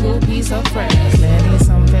a single piece of thread. Clearly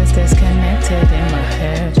something's disconnected in my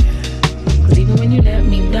head. Cause even when you let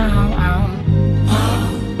me down,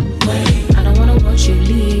 I don't wanna watch you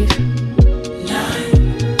leave.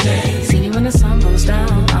 See me when the sun goes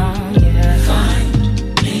down, yeah.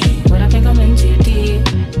 When I think I'm in too deep,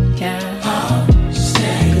 yeah.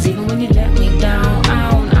 Cause even when you let me down,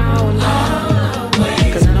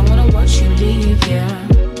 cause I don't wanna watch you leave, yeah.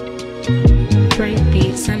 Break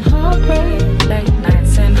beats and heartbreak, late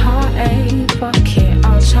nights and heartache. Fuck it,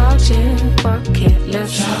 I'll charge it, fuck it,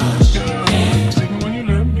 let's charge it. Even when you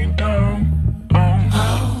let me down,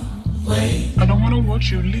 I don't wanna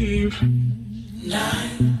watch you leave.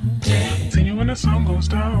 See you when the sun goes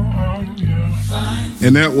down, yeah.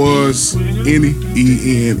 And that was Eny,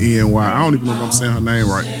 E-N-E-N-Y. I don't even know if I'm saying her name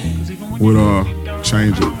right. With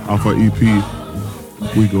Change It off her EP.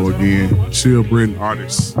 We Go Again. Chill Britain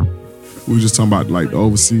artists. We were just talking about like the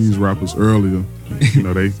overseas rappers earlier. You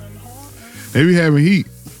know, they be having heat.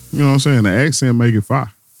 You know what I'm saying? The accent make it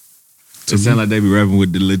fire. It sound like they be rapping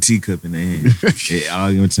with the little teacup in their hand. Yeah,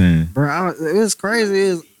 all the time. Bro, what's crazy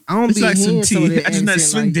is I don't It's be like some hearing some of tea. that I just not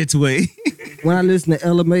accent, swing like, that way. when I listen to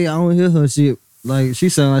Ella May, I don't hear her shit. Like she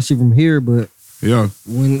sound like she from here, but Yeah.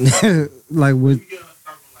 when like with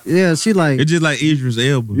she like It's just like Idris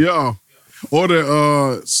Elba. Yeah. Or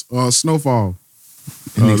the Snowfall.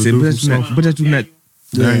 And they the said, dude but from Snowfall. that's not.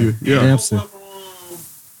 Daniel. Yeah. Dempsey.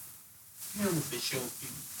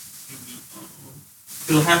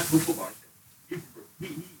 He'll have to football.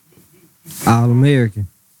 All American.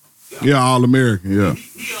 Yeah, All American. Yeah. I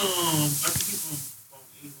think he's from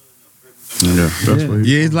England. Yeah. That's what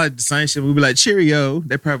he. Yeah, it's like the same shit. We be like Cheerio.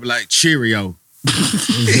 They probably like Cheerio.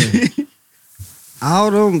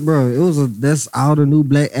 All them, bro. That's all the new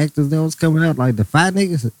black actors that was coming out. Like the 5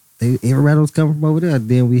 niggas, everybody was coming from over there.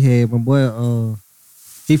 Then we had my boy,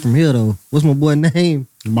 he from here though. What's my boy name?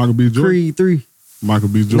 Michael B. Jordan. Creed 3. Michael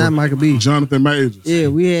B. Jordan. Not Michael B. Jonathan Majors. Yeah,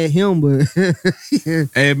 we had him, but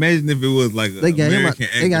Hey, imagine if it was like they an got him out. American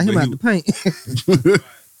actor. They got him but out he- the paint.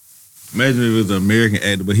 Imagine if it was an American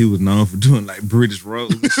actor, but he was known for doing like British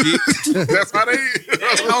roles and shit. That's how they.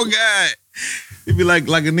 Oh God. It'd be like a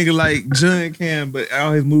nigga like John Cam, but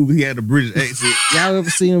all his movies he had a British accent. Y'all ever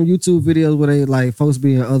see them YouTube videos where they like folks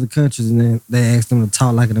be in other countries and then they ask them to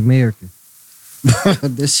talk like an American?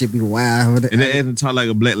 This shit be wild. And they asked him to talk like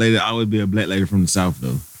a black lady. Always be a black lady from the South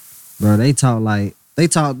though. Bro, they think we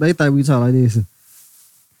talk like this.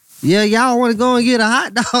 Yeah, y'all want to go and get a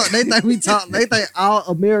hot dog. They think all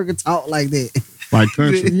American talk like that. Like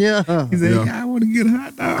country. Yeah. He said, Yeah. "Yeah, I want to get a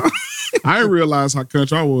hot dog." I didn't realize how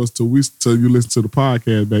country I was till you listen to the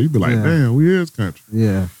podcast, man. You be like, Yeah. damn, we is country.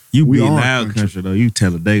 Yeah. You We be are loud country. country though. You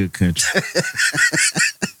Talladega country.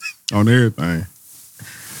 On everything.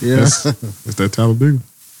 Yeah. It's that Talladega.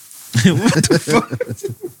 What the fuck?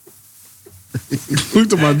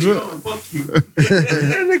 Look at my junk. Fuck you. You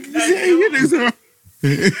niggas are-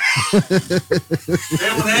 They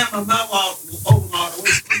would have my mouth open all the way.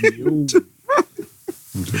 I'm just playing.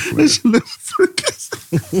 That's your little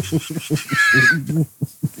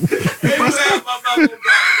They would have my mouth open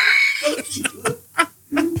all the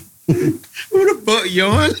way. Who the fuck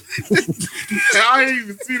yawn? I didn't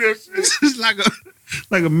even see that shit. It's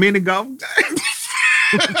like a mini golf game.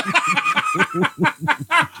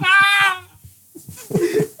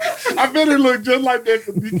 I bet it looked just like that.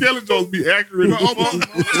 The B. Kelly Jones be accurate.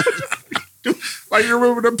 Like you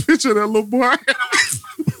remember that picture of that little boy?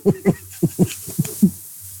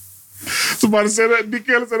 Somebody said that. D.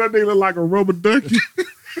 Kelly said that nigga look like a rubber ducky.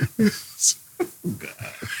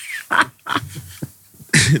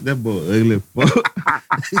 That boy ugly fuck.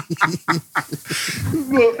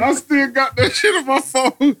 Look, I still got that shit on my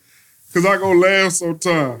phone because I gonna laugh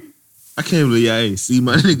sometime. I can't believe y'all ain't see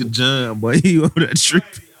my nigga John, boy. He over that tree.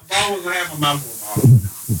 I always have my mouth open all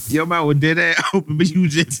the way. Your mouth was dead ass open, but you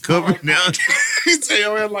just covered now. He tell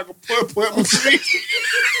your ass like a putt machine.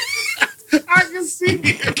 I can see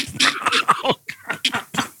it.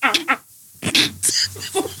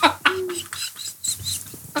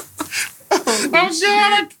 I'm sure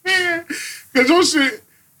I can. Cause your shit,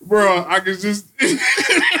 bro, I can just.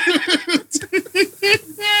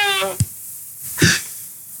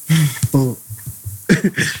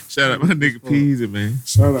 Shout out my nigga Peasy, man.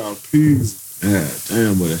 Shout out, Peas. Yeah,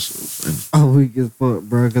 damn, boy, that shit was funny. I'm weak as fuck,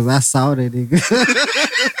 bro, because I saw that nigga.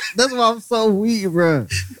 That's why I'm so weak, bro.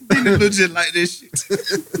 Legit like this shit.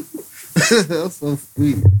 I'm so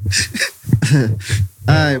weak.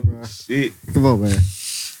 All right, bro. Shit. Come on, man.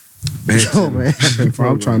 Come on, man.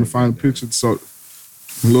 I'm trying to find a picture. So,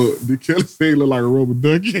 look, the Kelly thing look like a rubber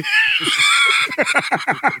ducky.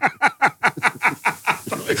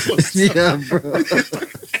 Yeah, bro.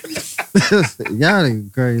 Y'all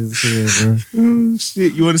nigga crazy shit, bro. Oh,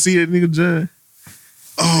 shit. You want to see that nigga John?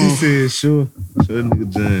 Oh. He said, sure. Show that nigga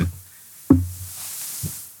John.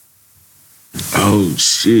 Oh,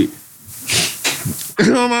 shit.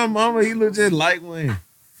 Oh, my mama, he look just like one.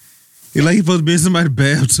 He like he supposed to be in somebody's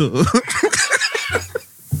bathtub.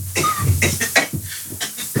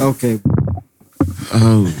 Okay.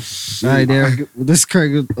 Oh, shit. All right, Derek. Let's crack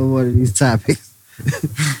on one of these topics.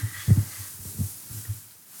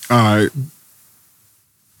 All right.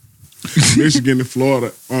 Michigan and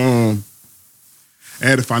Florida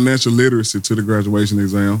added financial literacy to the graduation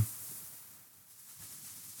exam.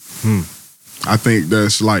 I think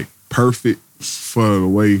that's like perfect for the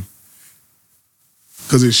way,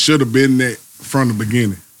 because it should have been that from the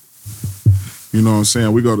beginning. You know what I'm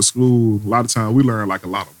saying? We go to school, a lot of times we learn like a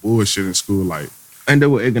lot of bullshit in school, like, Ain't that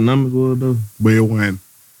what economics was, though? but it wasn't.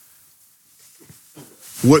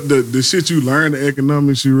 What the shit you learned in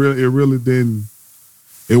economics, it really didn't,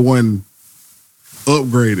 it wasn't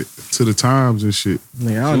upgraded to the times and shit.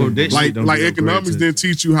 Nigga, I don't even- Like economics didn't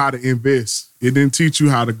teach you how to invest. It didn't teach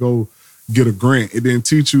you how to go get a grant. It didn't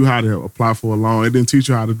teach you how to apply for a loan. It didn't teach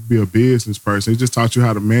you how to be a business person. It just taught you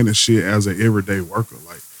how to manage shit as an everyday worker,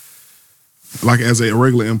 like as a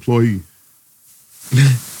regular employee.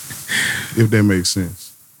 If that makes sense.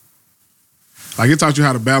 Like it taught you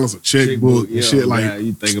how to balance a checkbook and shit. Like, yeah,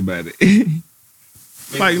 you think about it.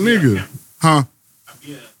 like nigga, huh?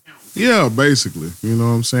 Yeah, basically. You know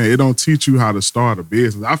what I'm saying? It don't teach you how to start a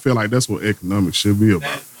business. I feel like that's what economics should be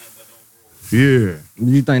about. Yeah. Do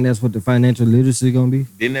you think that's what the financial literacy gonna be?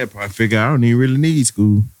 Then that part figure I don't even really need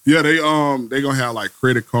school. Yeah, they gonna have like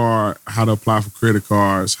credit card, how to apply for credit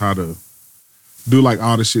cards, how to do like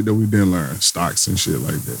all the shit that we didn't learn, stocks and shit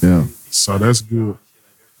like that. Yeah. So that's good.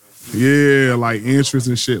 Yeah, like interest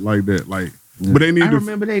and shit like that. Like, but they need I to.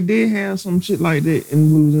 remember they did have some shit like that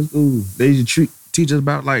in when we was in school. They used to teach us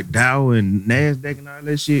about like Dow and NASDAQ and all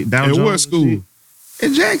that shit. Dow At Jones what and school? shit.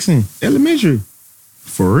 At Jackson Elementary.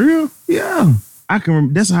 For real? Yeah. I can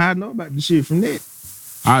remember. That's how I know about the shit from that.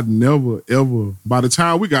 I'd never ever. By the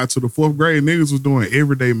time we got to the 4th grade, niggas was doing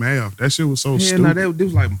everyday math. That shit was so Yeah, stupid. no, they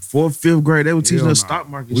was like 4th, 5th grade. They were teaching Hell us nah. stock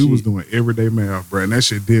market We shit. was doing everyday math, bro, and that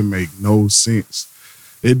shit didn't make no sense.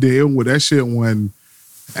 It did. That shit wasn't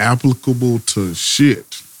applicable to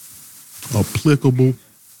shit. Applicable.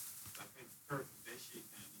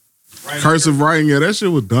 Cursive writing, yeah, that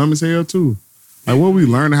shit was dumb as hell too. Like, what we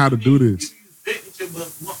learning how to do this?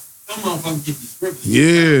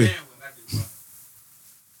 Yeah.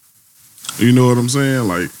 You know what I'm saying?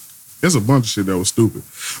 Like, there's a bunch of shit that was stupid.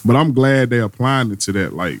 But I'm glad they applying it to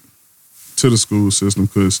that, like, to the school system,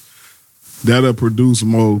 because that'll produce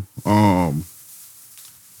more,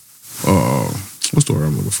 what's the word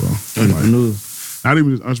I'm looking for? Like, not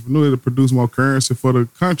even just entrepreneur, to produce more currency for the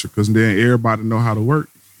country, because then everybody know how to work.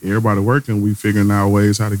 Everybody working, we figuring out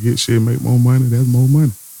ways how to get shit, make more money, that's more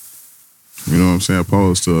money. You know what I'm saying?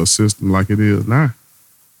 Opposed to a system like it is now.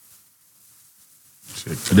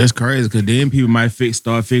 Shit, That's crazy, because then people might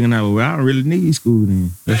start figuring out, well, I don't really need school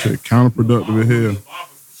then. that shit counterproductive as hell.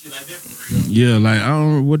 Yeah, like, I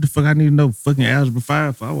don't, what the fuck I need to know fucking algebra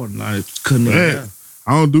 5 for? I wasn't like cutting it Yeah. down.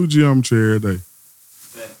 I don't do geometry every day.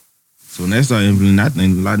 So when they start implementing, I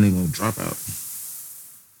think a lot of niggas gonna drop out.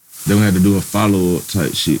 They gonna have to do a follow-up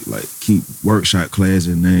type shit, like keep workshop classes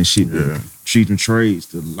and then shit. Yeah. Treat them trades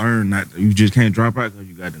to learn. Not you just can't drop out because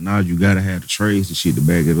you got the knowledge. You gotta have the trades and shit to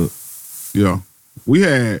back it up. Yeah. We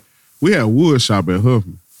had wood shop at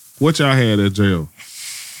Huffman. What y'all had at jail?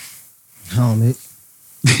 Homie.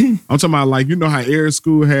 I'm talking about, like, you know how Air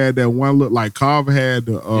School had that one look, like Carver had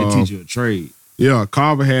the They teach you a trade. yeah,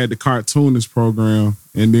 Carver had the cartoonist program,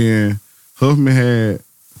 and then Huffman had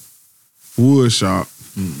wood shop,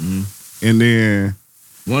 and then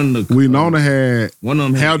One of the Winona had one of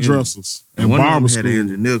them had hairdressers and and one barber of them had an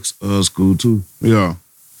school. engineer school too. Yeah.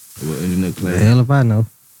 Well, engineer The class. hell if I know.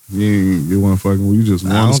 You wasn't fucking with, you just I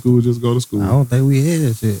want to don't- school, just go to school. I don't think we had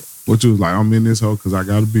that shit. What you was like, I'm in this hole because I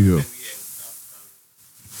gotta be here.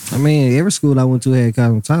 I mean, every school I went to had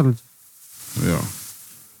cosmetology. Yeah.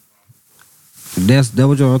 That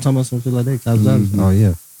what y'all talking about, some shit like that? Cosmetology? Oh,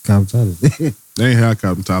 yeah. Cosmetology. They ain't had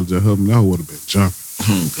cosmetology at Huffman, that would have been jumping.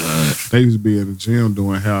 Oh God. They used to be in the gym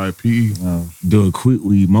doing hair at PE. Doing quick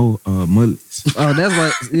weed mullets. Oh, that's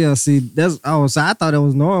what. Yeah, see, that's. Oh, so I thought that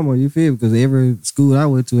was normal. You feel? Because every school I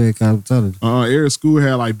went to had cosmetology. Every school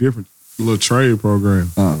had like different little trade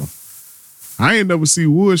programs. Oh, I ain't never see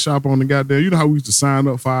wood shop on the goddamn. You know how we used to sign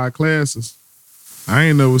up for our classes? I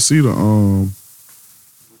ain't never see the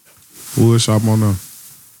wood shop on there.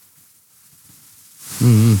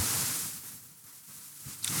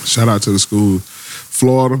 Shout out to the school.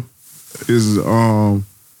 Florida is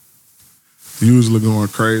usually going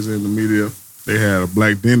crazy in the media. They had a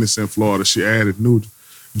black dentist in Florida. She added new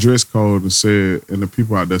dress code and said, and the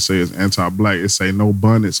people out there say it's anti-black. It say no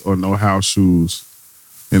bonnets or no house shoes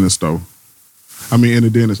in the store. I mean, in the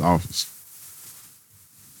dentist's office.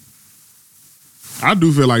 I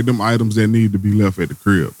do feel like them items that need to be left at the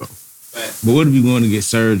crib, though. But what if you going to get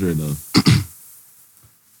surgery though?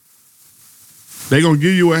 They gonna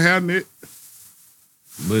give you a hairnet.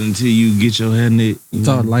 But until you get your hair knit, you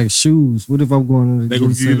talking like shoes. What if I'm going to? They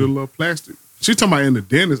gonna give you the little plastic. She talking about in the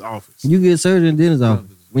dentist's office. You get surgery in the dentist's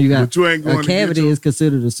office when you got But you ain't going a to get cavity your- is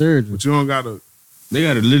considered a surgery. But you don't gotta. they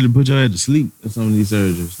gotta literally put your head to sleep in some of these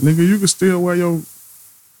surgeries. Nigga, you can still wear your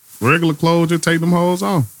regular clothes and take them hoes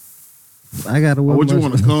off. I gotta Or wear. would you my-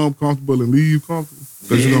 want to come comfortable and leave comfortable?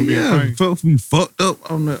 Because you're gonna be in pain. Folks be fucked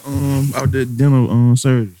up on the out the dental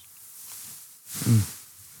surgery.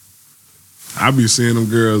 I be seeing them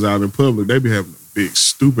girls out in public. They be having big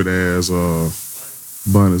stupid ass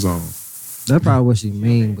bonnets on. That's probably what she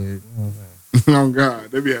mean, but you know what I'm saying? Oh God,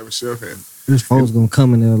 they be having chef hat. This folks gonna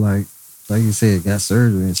come in there like you said, got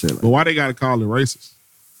surgery and shit. But why they gotta call it racist?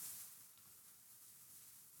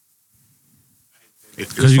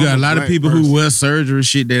 Because you got a lot of people who wear surgery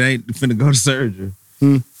shit that ain't finna go to surgery.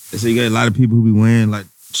 So you got a lot of people who be wearing like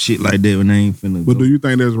shit like that when they ain't finna But go. do you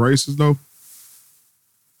think that's racist though?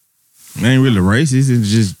 It ain't really racist. It's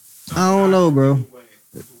just I don't know, bro.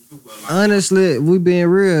 Honestly, if we being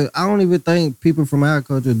real, I don't even think people from our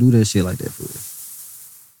culture do that shit like that for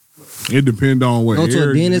real. It depends on what Go to a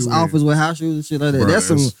area dentist you in. office with house shoes and shit like that.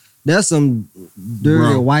 Bruh, That's some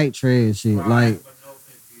dirty Bro. white trash shit. Like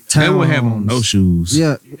they would have on no towns. shoes.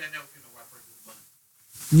 Yeah.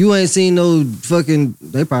 You ain't seen no fucking.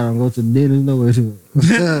 They probably don't go to the dentist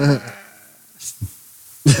nowhere.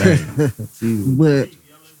 But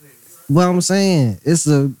what I'm saying, it's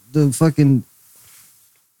the fucking.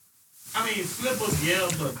 I mean, slippers, yeah,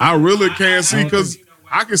 but I really can't see because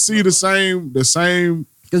I can see the same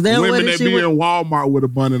Because they don't wear women this that be shit in with, Walmart with a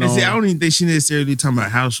bonnet And on. see, I don't even think she necessarily talking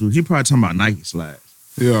about house shoes. He probably talking about Nike slides.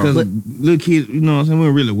 Yeah. Because little kids, you know what I'm saying? We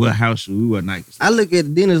don't really wear house shoes. We wear Nike slides. I look at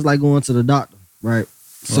the dentist like going to the doctor, right?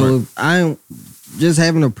 So Right. if I'm just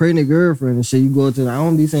having a pregnant girlfriend and shit, you go to I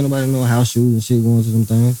don't be saying nobody know house shoes and shit going to them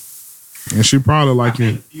things. And she probably like I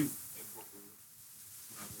it. met a few.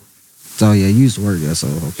 So yeah, you used to work there, so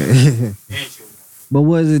okay. But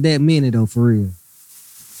was it that many though, for real?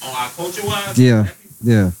 On our culture wise, Yeah.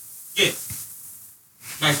 Yeah. yeah.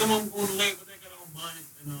 Like some of them go to labor, they got on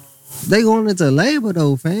bonnets and They going into labor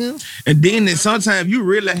though, fam. And then sometimes you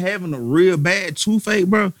really having a real bad toothache,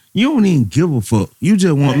 bro. You don't even give a fuck. You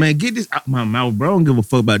just want, man, get this out my mouth, bro. I don't give a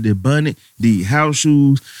fuck about this bonnet, the house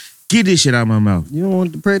shoes. Get this shit out my mouth. You don't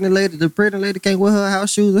want the pregnant lady can't wear her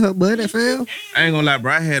house shoes and her butt, fam. I ain't gonna lie,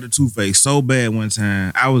 bro. I had a toothache so bad one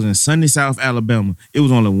time. I was in sunny South Alabama. It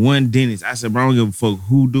was only one dentist. I said, bro, I don't give a fuck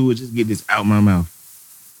who do it. Just get this out my mouth.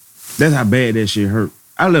 That's how bad that shit hurt.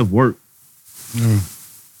 I left work.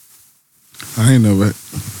 I ain't never.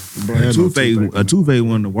 Bro, had no a toothache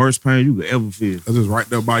one of the worst pain you could ever feel. That's just right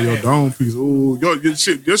there by your dome piece. Ooh, your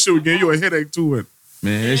shit would give you a headache too. And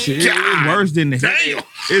Man, that shit it's worse than the headache.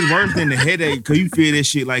 It's worse than the headache because you feel that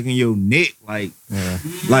shit like in your neck, like,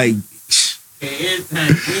 like.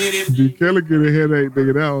 G. Kelly get a headache,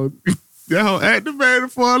 nigga. That hoe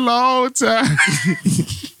activated for a long time.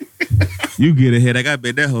 You get a headache. I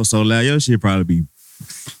bet that hoe so loud, your shit probably be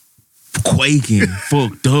quaking,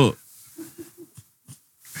 fucked up.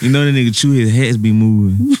 You know that nigga chew his hats be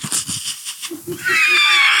moving.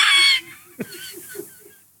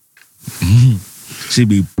 She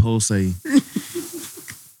be pulsating.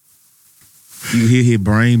 You hear his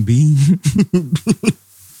brain beam.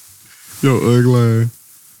 Yo, ugly.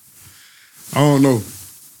 I don't know.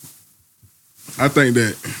 I think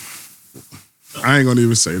that I ain't gonna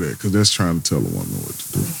even say that because that's trying to tell a woman what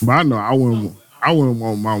to do. But I know I wouldn't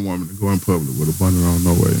want my woman to go in public with a bonnet on,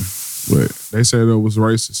 no way. But they said it was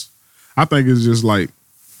racist. I think it's just like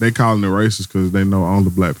they calling it racist because they know only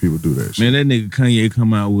black people do that shit. Man, that nigga Kanye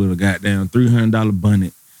come out with a goddamn $300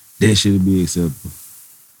 bonnet. That should be acceptable.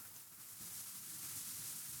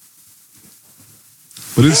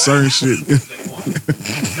 But it's certain shit.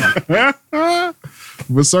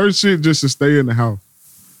 But certain shit just should stay in the house.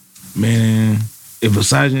 Man, if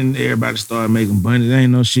Versace and everybody started making bunnies, there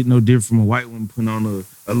ain't no shit no different from a white woman putting on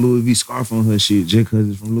a Louis V scarf on her shit just because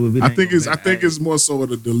it's from Louis V. I think it's more so of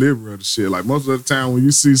the delivery of the shit. Like most of the time when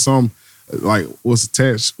you see some like what's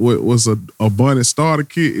attached, what's a bunny starter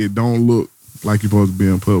kit, it don't look like you're supposed to be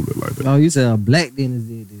in public like that. Oh, you said a black dentist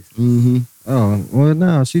did this. Mm-hmm. Oh, well,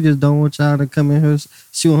 no, she just don't want y'all to come in her.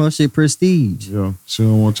 She want her shit prestige. Yeah, she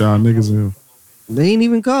don't want y'all niggas in here. They ain't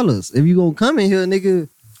even colors. If you gonna come in here, nigga,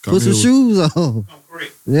 Come put some here shoes on. I'm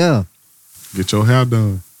correct. Yeah. Get your hair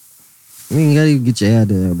done. You ain't gotta even get your hair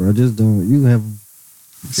done, bro. Just do it. You can have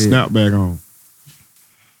Snap back on.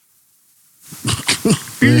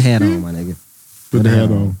 put a hat on, my nigga. Put the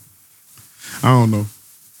hat on. I don't know.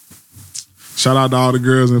 Shout out to all the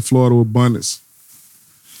girls in Florida with bonnets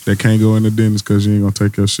that can't go in the dentist because you ain't gonna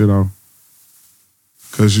take your shit off.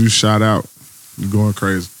 Because you shot out. You going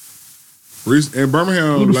crazy. In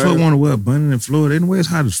Birmingham, Who the fuck want to wear a bunny in Florida? Anyway, it's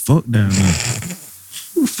hot as fuck down there.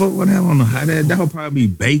 Who the fuck want to have on the hot that would probably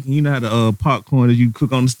be baking. You know how the popcorn that you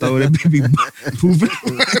cook on the stove, that be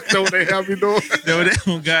pooping. That's what they have you doing.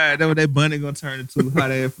 That what that bunny gonna turn into hot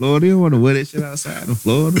ass Florida. You don't want to wear that shit outside in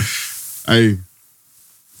Florida. Hey,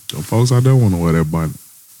 them folks out there want to wear that bunny.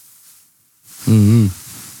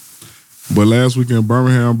 Mm-hmm. But last week in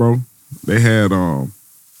Birmingham, bro, they had a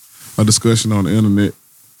discussion on the internet.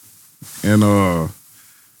 And I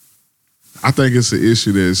think it's an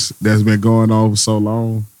issue that's been going on for so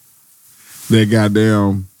long. That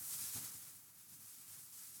goddamn,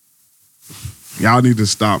 y'all need to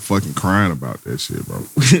stop fucking crying about that shit, bro.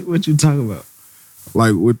 What you talking about?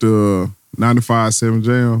 Like with the 95.7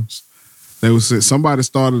 Jams, they was somebody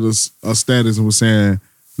started a status and was saying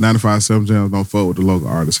 95.7 Jams don't fuck with the local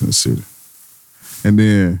artists in the city. And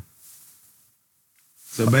then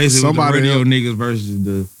So basically, somebody the radio else- niggas versus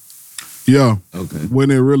the yeah, okay.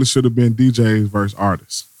 when it really should have been DJs versus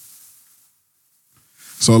artists.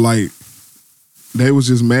 So like they was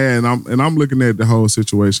just mad, and I'm looking at the whole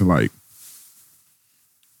situation like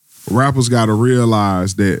rappers got to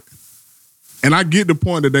realize that, and I get the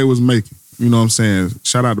point that they was making. You know what I'm saying?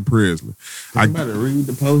 Shout out to Presley. I gotta read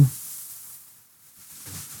the post.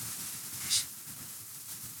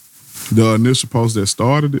 The initial post that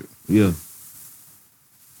started it. Yeah.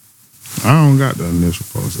 I don't got the initial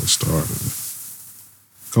post that started it.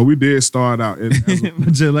 Cause we did start out.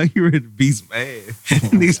 But just like you ready to be mad.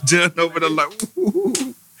 Niggas jumping over the like, woo.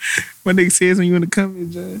 My nigga says when you in the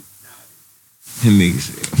comments, John. And nigga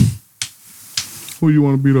said, Who you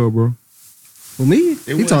want to beat up, bro? For me,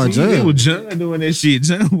 he talking John. It was John doing that shit.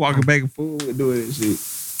 John walking back and forth with doing that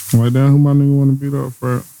shit. Right down, who my nigga want to beat up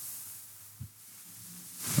for?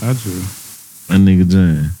 I just. My nigga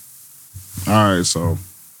John. All right, so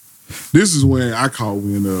this is when I caught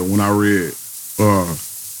wind of when I read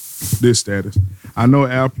this status. I know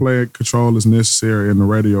airplay control is necessary in the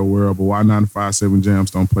radio world, but why 95.7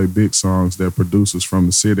 Jams don't play big songs that producers from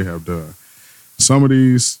the city have done? Some of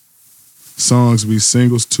these songs be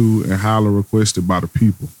singles too and highly requested by the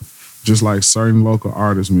people, just like certain local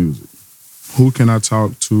artists' music. Who can I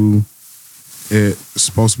talk to at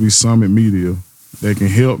supposed to be Summit Media that can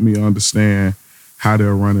help me understand how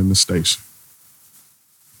they're running the station?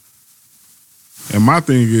 And my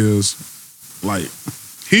thing is, like,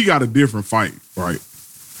 he got a different fight, right?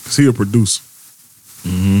 Because he a producer.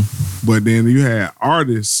 Mm-hmm. But then you had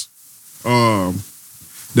artists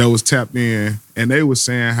that was tapped in, and they was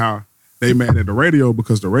saying how they mad at the radio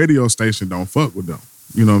because the radio station don't fuck with them.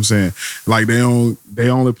 You know what I'm saying? Like, they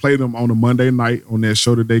only play them on a Monday night on that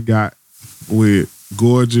show that they got with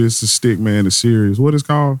Gorgeous, the Stickman, the series. What is it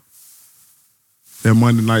called? That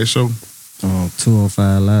Monday night show?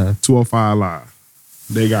 205 Live. 205 Live.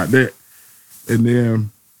 They got that. And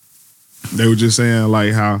then they were just saying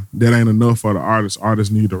like how that ain't enough for the artists.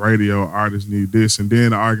 Artists need the radio. Artists need this. And then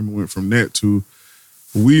the argument went from that to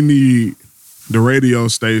we need the radio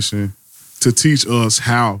station to teach us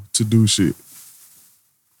how to do shit.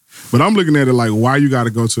 But I'm looking at it like, why you got to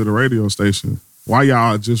go to the radio station? Why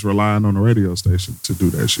y'all just relying on the radio station to do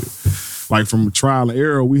that shit? Like from trial and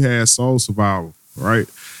error, we had Soul Survival, right?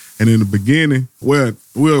 And in the beginning, well,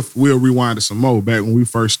 we'll rewind it some more. Back when we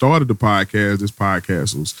first started the podcast, this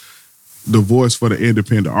podcast was the voice for the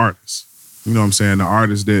independent artists. You know what I'm saying? The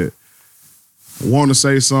artists that want to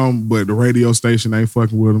say something, but the radio station ain't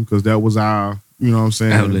fucking with them because that was our, you know what I'm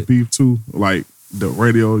saying, outlet. Beef too. Like the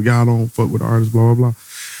radio, y'all don't fuck with the artists, blah, blah, blah.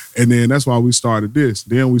 And then that's why we started this.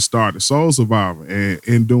 Then we started Soul Survivor. And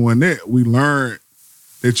in doing that, we learned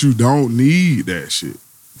that you don't need that shit.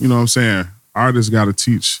 You know what I'm saying? Artists got to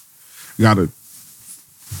teach, got to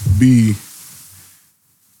be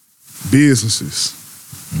businesses.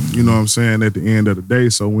 You know what I'm saying? At the end of the day.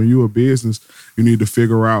 So when you're a business, you need to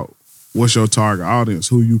figure out what's your target audience,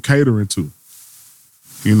 who you catering to.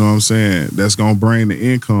 You know what I'm saying? That's gonna bring the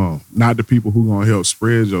income, not the people who gonna help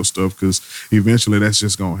spread your stuff, because eventually that's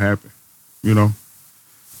just gonna happen. You know?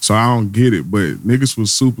 So I don't get it, but niggas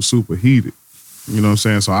was super, super heated. You know what I'm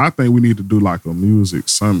saying? So I think we need to do like a music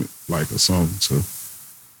summit, like or something to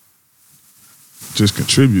just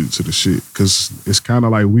contribute to the shit. Cause it's kind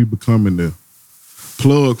of like we becoming the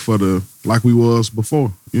plug for the, like we was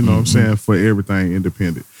before. You know what I'm saying? For everything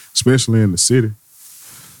independent, especially in the city.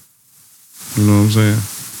 You know what I'm saying?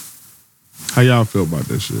 How y'all feel about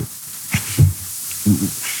that shit?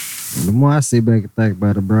 The more I sit back and think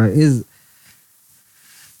about it, bro, is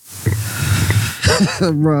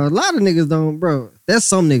bro, a lot of niggas don't, bro. That's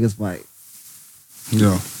some niggas fight.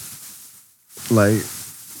 Yeah. Like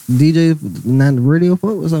DJ, not the radio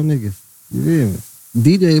fuck with some niggas. You feel me?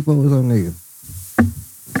 DJ fuck with some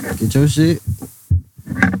niggas. Get your shit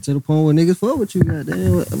to the point where niggas fuck with you.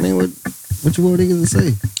 Goddamn, what you want niggas to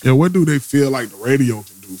say? Yeah, what do they feel like the radio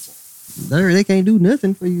can do for them? They can't do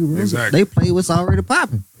nothing for you, bro. Exactly. They play what's already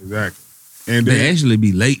popping. Exactly. And They then, actually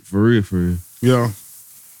be late for real, for real. yeah,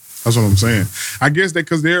 that's what I'm saying. I guess that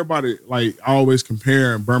because everybody like always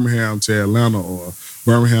comparing Birmingham to Atlanta or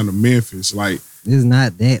Birmingham to Memphis. Like, It's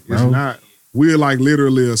not that, bro. it's not. We're like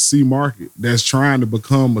literally a C market that's trying to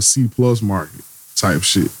become a C plus market type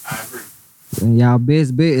shit. I agree. And y'all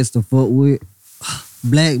best bet is to fuck with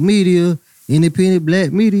black media, independent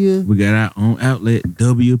black media. We got our own outlet,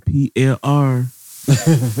 WPLR.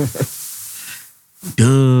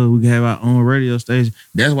 Duh, we have our own radio station.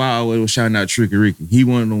 That's why I always was shouting out Tricky Ricky. He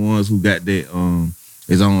one of the ones who got that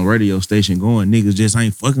his own radio station going. Niggas just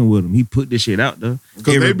ain't fucking with him. He put this shit out there.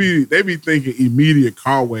 Because they be thinking immediate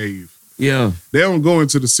car wave. Yeah. They don't go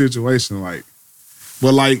into the situation like,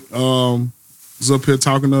 but like, I was up here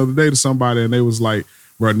talking the other day to somebody and they was like,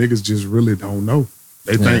 bro, niggas just really don't know.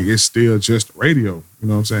 They think it's still just radio. You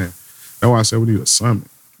know what I'm saying? That's why I said we need a summit.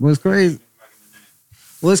 What's crazy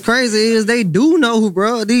is they do know,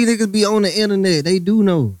 bro. These niggas be on the internet. They do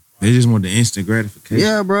know. They just want the instant gratification.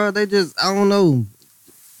 Yeah, bro. They just, I don't know.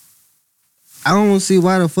 I don't see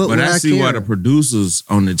why the fuck But would I see care. why the producers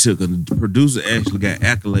on the tip, because the producer actually got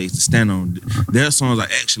accolades to stand on. Their songs are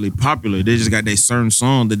actually popular. They just got their certain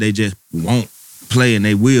song that they just won't play and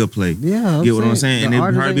they will play. Yeah, Get what I'm saying? And The it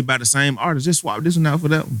artist probably be ain't- by the same artist. Just swap this one out for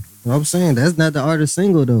that one. I'm saying that's not the artist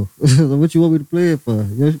single though. What you want me to play it for?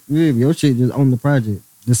 Your shit just on the project.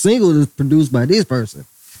 The single is produced by this person.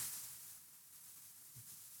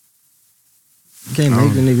 You can't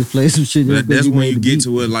make the niggas play some shit. just But that's because when made you the get beat.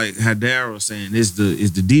 to what like Hadara was saying. It's the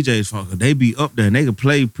DJ's fault. 'Cause they be up there and they can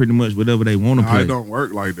play pretty much whatever they want to Nah, play. it don't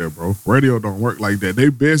work like that, bro. Radio don't work like that.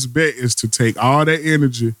 Their best bet is to take all that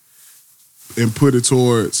energy and put it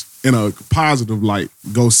towards in a positive light.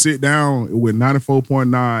 Go sit down with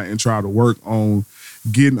 94.9 and try to work on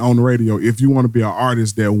getting on the radio. If you want to be an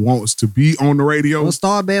artist that wants to be on the radio, Well,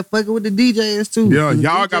 start back fucking with the DJs too. yeah, 'Cause the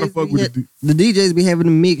y'all gotta DJs fuck be with ha- the DJs be having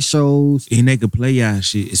the mix shows. And they can play y'all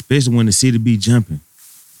shit, especially when the city be jumping.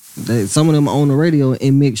 Some of them on the radio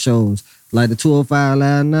and mix shows. Like the 205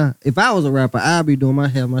 Live now. If I was a rapper, I'd be doing my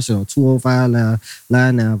shit on 205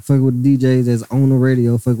 Live now. Fuck with the DJs that's on the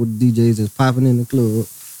radio. Fuck with the DJs that's popping in the club.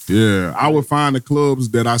 yeah, I would find the clubs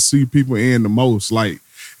that I see people in the most. Like,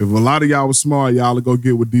 if a lot of y'all was smart, y'all would go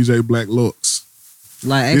get with DJ Black Lux.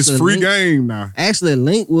 Like It's actually free link, game now. Actually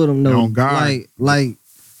link with them though. On God. Like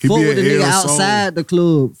He fuck be with the at nigga El Sol. outside the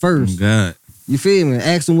club Oh first. God. You feel me?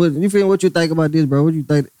 Ask him what you think about this, bro. What you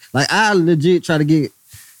think? Like I legit try to get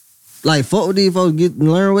like fuck with these folks,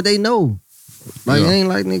 learn what they know. Like Yeah. it ain't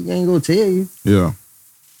like nigga ain't gonna tell you. Yeah.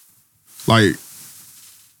 Like,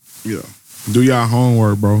 yeah. Do y'all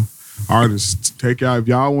homework, bro. Artists, take y'all, if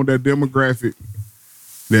y'all want that demographic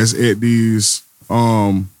that's at these,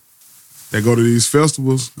 that go to these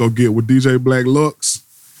festivals, go get with DJ Black Lux.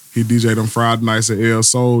 He DJ them Friday nights at El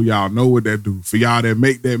Sol. Y'all know what that do. For y'all that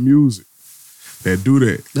make that music, that do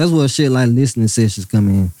that. That's where shit like listening sessions come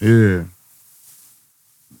in. Yeah.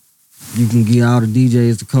 You can get all the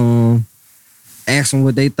DJs to come, ask them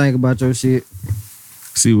what they think about your shit.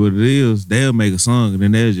 See what it is, they'll make a song and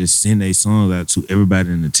then they'll just send their songs out to everybody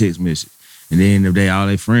in the text message. And then if they all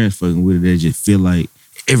their friends fucking with it, they just feel like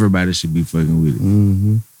everybody should be fucking with it.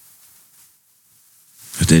 Mm-hmm.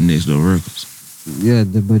 It's that Next Door Records. Yeah,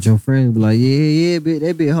 but your friends be like, yeah, bitch,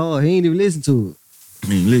 that bit hard. He ain't even listen to it. I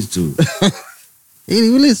mean, listen to it. He ain't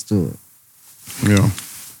even listen to it. Yeah.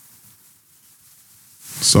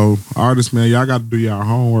 So, artists, man, y'all got to do y'all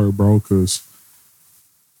homework, bro, because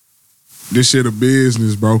This shit a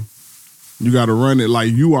business, bro. You got to run it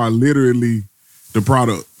like you are literally the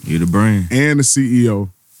product You the brand. and the CEO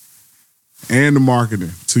and the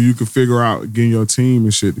marketing till you can figure out getting your team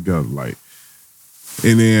and shit together. Like,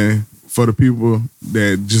 and then for the people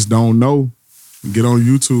that just don't know, get on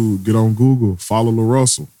YouTube, get on Google, follow La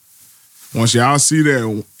Russell. Once y'all see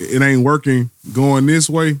that it ain't working going this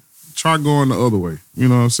way, try going the other way. You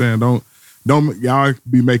know what I'm saying? Don't y'all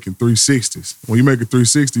be making 360s. When you make a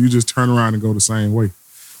 360, you just turn around and go the same way.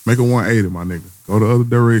 Make a 180, my nigga. Go the other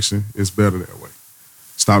direction. It's better that way.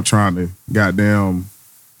 Stop trying to goddamn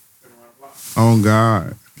on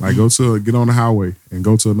God. Like get on the highway and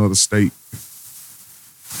go to another state.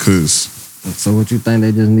 Cause So what you think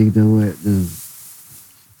they just need to do?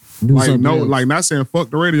 Just do like something no, else? like not saying fuck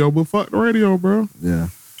the radio, but fuck the radio, bro. Yeah.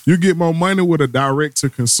 You get more money with a direct to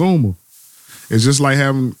consumer. It's just like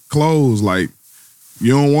having clothes. Like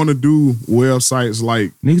you don't want to do websites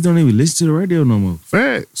like Niggas don't even listen to the radio no more.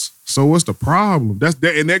 facts. So what's the problem? That's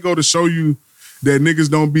that, and that go to show you that niggas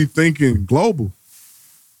don't be thinking global.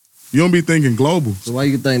 You don't be thinking global. So why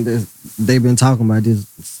you think that they've been talking about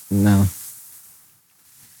this now?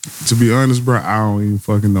 To be honest, bro, I don't even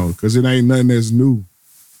fucking know because it ain't nothing that's new.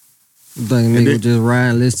 You think And niggas they- just ride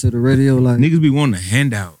and listen to the radio like? Niggas be wanting a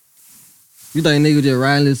handout. You think niggas just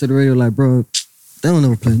ride and listen to the radio like, bro? They don't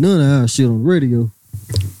ever play none of our shit on the radio.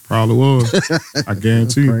 Probably was. I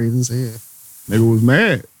guarantee you. Crazy as hell. Nigga was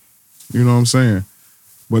mad. You know what I'm saying?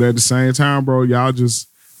 But at the same time, bro, y'all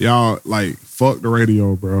like fuck the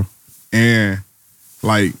radio, bro. And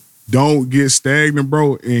like don't get stagnant,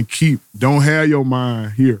 bro, and don't have your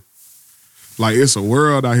mind here. Like it's a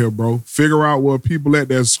world out here, bro. Figure out where people at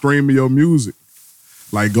that's screaming your music.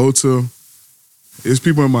 Like it's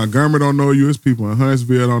people in Montgomery don't know you. It's people in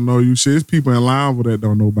Huntsville don't know you. Shit, it's people in Lineville that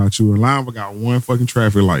don't know about you. And Lineville got one fucking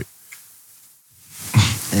traffic light.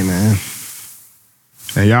 Hey man,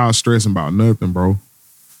 And y'all stressing about nothing, bro.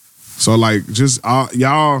 So like, just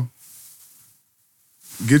y'all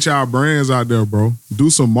get y'all brands out there, bro. Do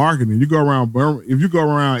some marketing. You go around if you go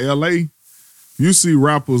around LA, you see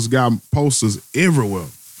rappers got posters everywhere.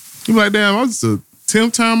 You be like, damn, that's the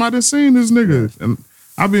 10th time I done seen this nigga, and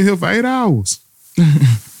I've been here for 8 hours.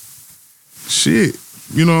 Shit,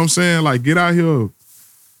 you know what I'm saying? Like, get out here,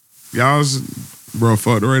 y'all. Bro,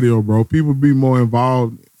 fuck the radio, bro. People be more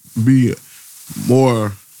involved, be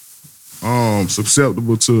more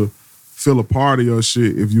susceptible to feel a part of your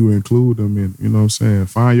shit if you include them in it. You know what I'm saying?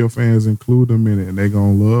 Find your fans, include them in it, and they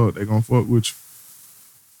gonna fuck with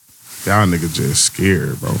you. Y'all niggas just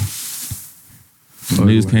scared, bro.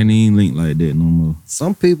 Niggas can't even link like that no more.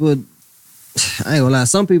 some people, I ain't gonna lie,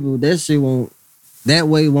 some people that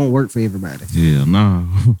way won't work for everybody. Yeah, nah.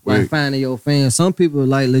 Like Wait. finding your fans. Some people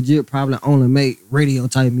like legit probably only make radio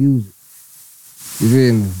type music. You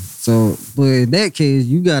feel me? So, but in that case,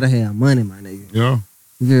 you gotta have money, my nigga. Yeah,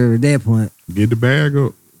 You feel me? At that point, get the bag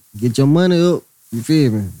up. get your money up. You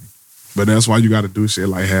feel me? But that's why you got to do shit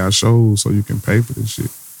like have shows so you can pay for this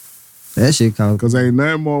shit. That shit cost. Cause ain't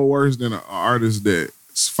nothing more worse than an artist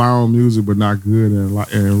that's found music but not good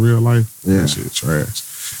in real life. Yeah. That shit trash.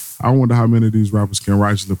 I wonder how many of these rappers can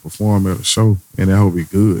righteously perform at a show and that will be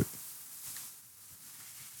good.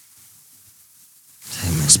 Hey,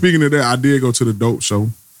 man. Speaking of that, I did go to the Dope Show.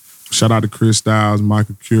 Shout out to Chris Styles,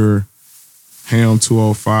 Michael Cure, Ham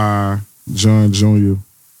 205, John Jr.,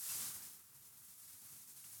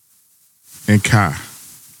 and Kai.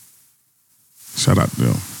 Shout out to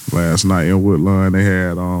them. Last night in Woodlawn, they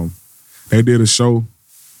had they did a show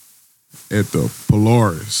at the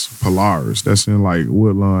Polaris. That's in like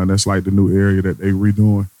Woodlawn. That's like the new area that they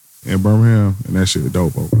redoing in Birmingham, and that shit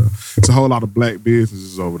dope over there. It's a whole lot of black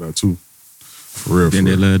businesses over there too. For real. Then for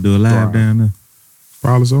they real. let do a live Right. down there.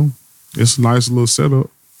 Probably so. It's a nice little setup.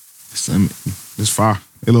 Summit. It's fire.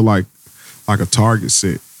 It look like a Target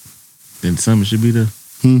set. Then the summit should be there.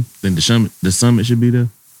 Hmm? Then the summit should be there.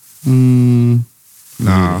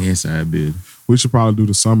 Nah, The inside building. we should probably do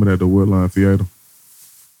the summit at the Woodlawn Theater.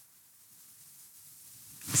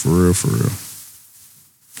 For real, for real.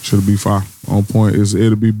 Should be fire. On point.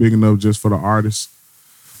 It'll be big enough just for the artists.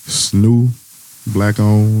 It's new, black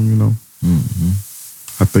owned, you know. Mm-hmm.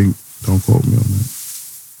 I think, don't quote me on that.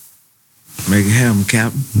 Make it happen,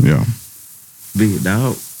 Captain. Yeah. Big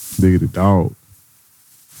dog. Diggity dog.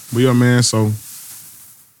 But yeah, man, so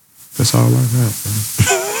that's all I got,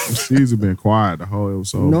 man. She's been quiet the whole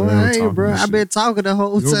episode. No, man. I Talking ain't, bro. this I've shit. been talking the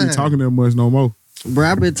whole You don't time. be talking that much no more. Bro,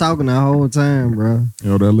 I've been talking the whole time, bro. You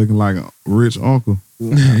know, they're looking like a rich uncle. I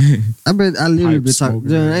literally Pipe been talking.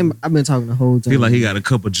 smoking. I've been talking the whole time. Feel like he got a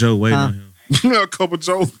cup of Joe waiting Huh? on him. A cup of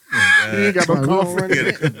Joe. He ain't got no Probably coffee. won't run He got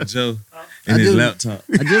a cup of Joe. and I his just- laptop.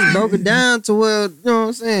 I just broke it down to where, you know what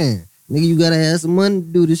I'm saying? Nigga, you gotta have some money to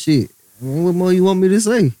do this shit. I mean, what more you want me to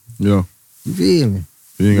say? Yeah. You feel me?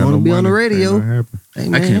 You ain't You got wanna no be on money, the radio? ain't nothing happen. Hey, I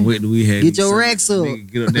man. can't wait till we had Get your some racks up.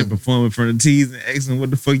 nigga get up there perform in front of T's and ask him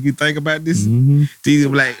what the fuck you think about this. Mm-hmm. T's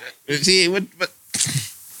will be like, shit, what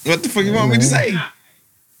the fuck you want me to say?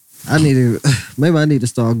 I need to, maybe I need to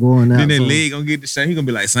start going out. Then that some- leg gonna get the shot. He gonna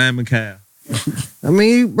be like Simon Cowell. I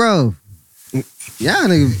mean, bro, y'all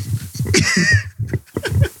niggas,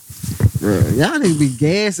 bro, y'all niggas be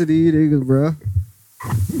gassing these niggas, bro.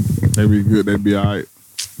 They be good. They be all right.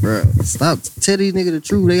 Bro, stop. Tell these niggas the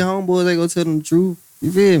truth. They homeboys, they gonna tell them the truth.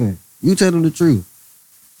 You feel me? You tell them the truth.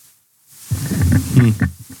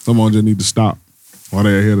 Someone just need to stop while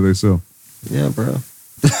they ahead of themselves. Yeah, bro.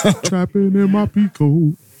 Trapping in my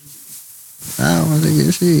Pico. I don't want to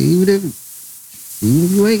get shit. Even if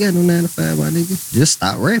you ain't got no 9 to 5, my nigga, just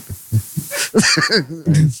stop rapping.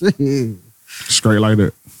 Shit. Straight like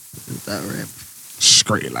that. Just stop rapping.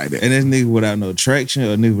 Straight like that. And this nigga without no traction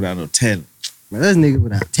or nigga without no talent. Man, that's nigga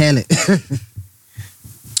without talent.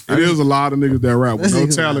 It is a lot of niggas that rap with That's no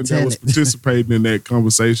niggas talent without that was talent. participating in that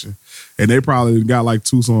conversation. And they probably got like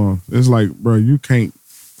 2 songs. It's like, bro, you can't.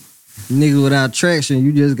 Nigga without traction,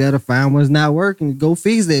 you just gotta find what's not working. Go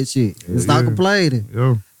fix that shit. And stop Yeah. complaining.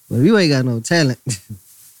 Yo. But if you ain't got no talent,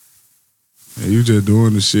 And you just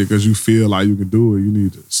doing this shit because you feel like you can do it. You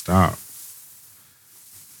need to stop.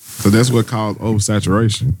 So that's what caused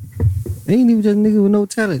oversaturation. ain't even just niggas with no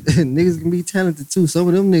talent. Niggas can be talented too. Some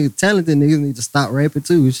of them niggas, talented niggas, need to stop rapping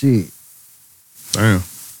too and shit. Damn.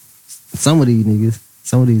 Some of these niggas,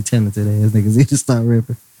 some of these talented ass niggas need to stop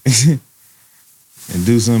rapping. And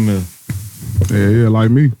do something else. Yeah,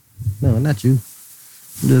 like me. No, not you.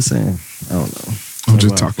 I'm just saying. I don't know. I'm That's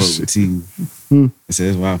just why I talking fuck shit. with T. Hmm. I said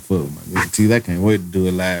that's why I fuck with my nigga T. I can't wait to do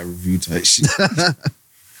a live review type shit.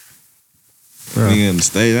 Nigga on the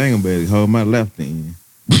stage, I ain't gonna be able to hold my left in.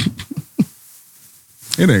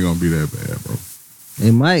 It ain't gonna be that bad, bro.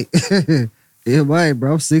 It might. It might,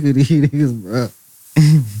 bro. I'm sick of these niggas, bro.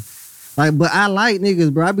 Like, but I like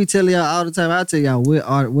niggas, bro. I be telling y'all all the time. I tell y'all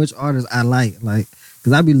which artists I like. Like,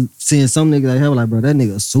 cause I be seeing some niggas like hell, like, bro, that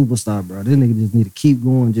nigga a superstar, bro. This nigga just need to keep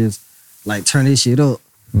going, just like turn this shit up.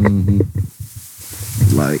 Mm-hmm.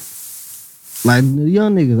 Like the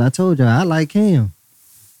young niggas. I told y'all, I like Cam.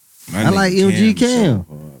 My I like nigga MG so Cam. hard,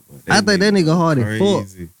 but I think that nigga hard as fuck.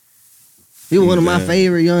 crazy. He one of my Yeah.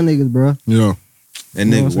 favorite young niggas, bro. Yeah. That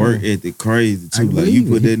You know nigga what I'm work ethic crazy I too. Like you believe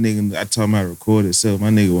put it. that nigga, I told him I record itself. My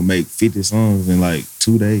nigga will make 50 songs in like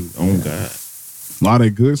 2 days. Oh God. A lot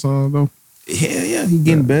of good songs though. Hell yeah, he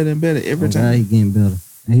getting better and better every Oh, God, time. he getting better.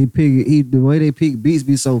 And the way they pick beats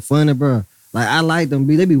be so funny, bro. Like I like them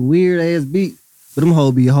beats. They be weird ass beats, but them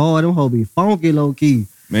hoes be hard. Them hoes be funky low key.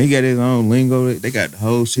 Man, he got his own lingo. They got the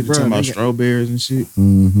whole shit Bruh, talking about they got- strawberries and shit.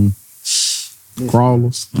 Mm-hmm.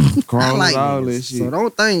 Crawlers. I Crawlers, like all niggas. that shit. So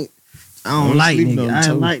don't think I don't Don't like sleep niggas. on the I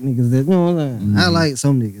toe. like niggas that, you know what I'm saying? I Mhm. like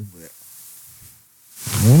some niggas, but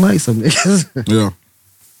I don't like some niggas. Yeah.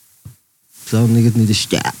 Some niggas need to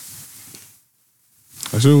stop.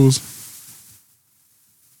 That's yours.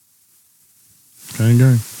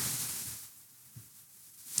 Gang.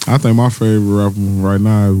 I think my favorite rapper right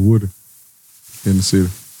now is Woody in the city.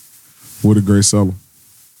 Woody Gray Cellar.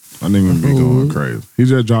 I nigga be going Woody. crazy. He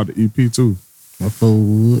just dropped the EP too. My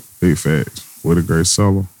food. Big facts. Woody Gray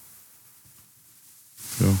Cellar.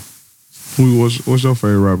 Yeah. What's your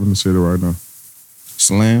favorite rapper in the city right now?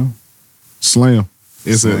 Slam, Slam.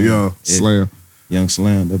 It's Slam. a Slam. Young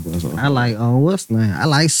Slam. That boy's I like what's the name? I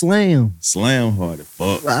like Slam. Slam hard as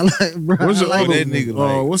fuck. I like bro. What's I your like other that nigga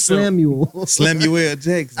like? what's that? Samuel. Slamuel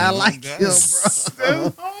Jackson. I Oh, like God. him,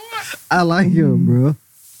 bro. I like him, bro.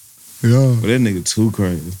 Yeah. But that nigga too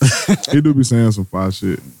crazy. He do be saying some fire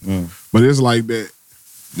shit. Yeah. But it's like that.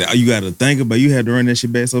 Now, you gotta think about. You had to run that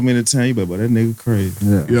shit back so many times. But that nigga crazy.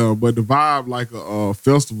 Yeah. Yeah, but the vibe like a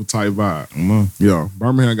festival type vibe. Come on. Yeah,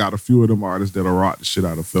 Birmingham got a few of them artists that'll rock the shit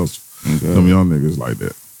out of festival. Okay. Them young niggas like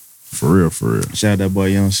that. For real, for real. Shout out that boy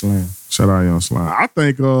Young Slam. Shout out Young Slime. I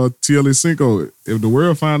think TLE Cinco, if the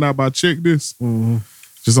world find out about Check This, Mm-hmm.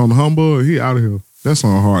 just on the humbug, he out of here. That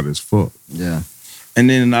song hard as fuck. Yeah. And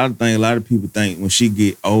then another thing, a lot of people think when she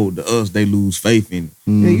get old to us, they lose faith in it.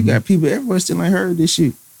 Yeah, you got people, everybody still ain't heard this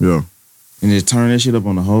shit. Yeah. And just turn that shit up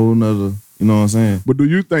on a whole nother, you know what I'm saying? But do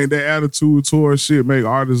you think that attitude towards shit make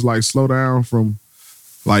artists like slow down from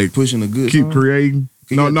like Pushing a good keep song. creating?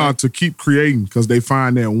 Yeah, To keep creating because they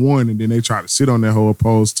find that one and then they try to sit on that whole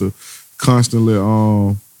opposed to constantly, you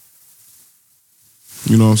know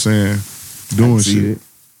what I'm saying, I doing can see shit. it.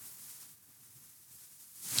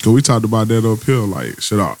 Cause we talked about that up here, like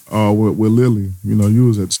shit out with Lily. You know, you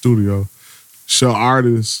was at the studio show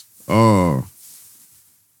artists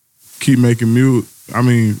keep making music. I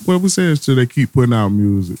mean, what we saying? Should they keep putting out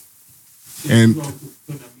music? And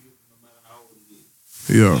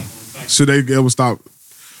yeah, should they ever stop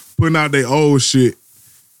putting out their old shit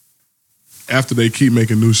after they keep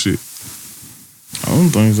making new shit? I don't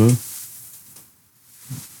think so.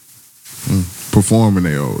 Performing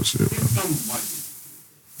their old shit.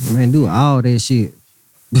 Bro. Man, do all that shit.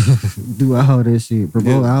 Do all that shit.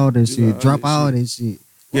 Promote all that shit. Drop all that shit.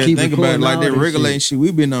 Yeah, Keep think about it recording like all that that regulating shit.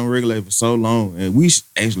 We've been unregulated for so long, and we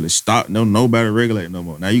actually stopped. Don't nobody regulate no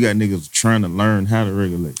more. Now you got niggas trying to learn how to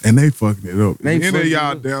regulate. And they fucking it up. They Any of fucking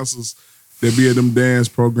y'all it up. dancers that be at them dance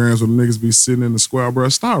programs where the niggas be sitting in the square, bro,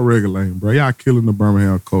 stop regulating, bro. Y'all killing the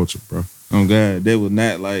Birmingham culture, bro. Oh God, that was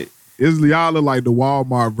not like Y'all look like the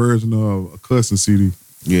Walmart version of a cussing CD.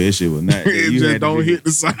 yeah, that shit was not. It just don't hit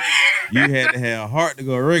the same. You had to have a heart to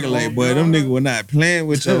go regulate, but them niggas were not playing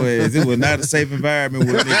with your ass. It was not a safe environment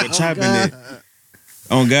with a nigga chopping it.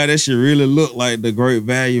 Oh God, that shit really looked like the Great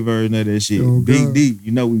Value version of that shit. Oh, Big God. D,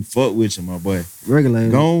 you know we fuck with you, my boy.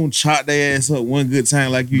 Regulated. Go on, chop their ass up one good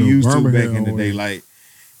time like you The used to back Birmingham in the day. way. Like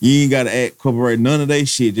you ain't gotta incorporate none of that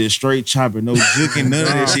shit. Just straight chopping, no juking, none of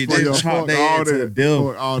that shit. Just chop their ass to the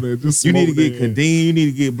devil. Fuck all that. Just You need to smoke get their Kadeem, you need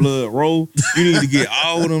to get Blood Roll, you need to get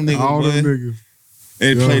all them ass. niggas, All boy. them niggas.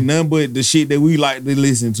 And Yeah. play nothing but the shit that we like to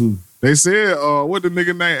listen to. They said, what the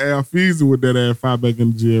nigga name? Al Feezy with that ass fight back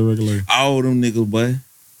in the jail regular. All them niggas, boy.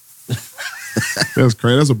 That's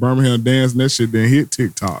crazy. That's a Birmingham dance, and that shit didn't hit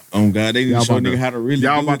TikTok. Oh God, they need Y'all to show about nigga to- how to really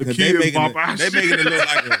y'all do about it, to 'cause kids making bop it, our they shit. making it look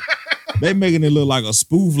like a they making it look like a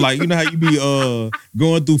spoof. Like you know how you be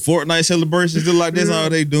going through Fortnite celebrations just like that's all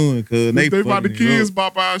they doing. Cause they They about the fucking it kids up.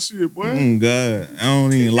 bop our shit, boy. Oh God, I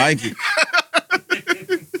don't even like it.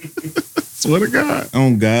 Swear to God.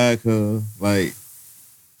 Oh God, cause like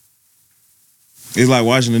it's like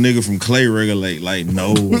watching a nigga from Clay regulate. Like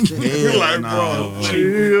no, hell Like, no. bro,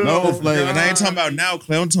 chill. No Flavor. And I ain't talking about now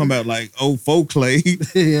Clay. I'm talking about like 04 Clay,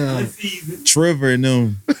 Yeah. Trevor and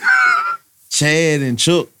them, Chad and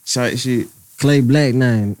Chuck type shit. Clay Black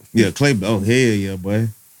 9. Yeah, Clay. Oh hell yeah, boy.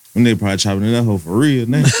 Them nigga probably chopping in that hoe for real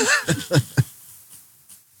now.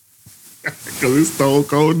 Cause it's stone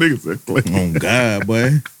cold niggas at Clay. Oh God, boy.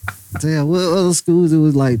 Damn, what other schools? It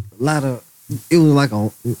was like a lot of. It was like a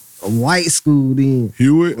white school then.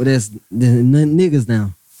 Hewitt, But that's the niggas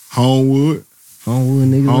now. Homewood, Homewood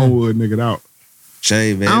niggas. now. Homewood nigga out.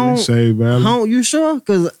 Shave I Valley. don't- Shade Valley. Home, you sure?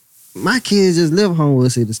 Cause my kids just live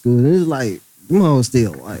Homewood City School, and it's like them hoes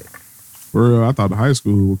still white. For real, I thought the high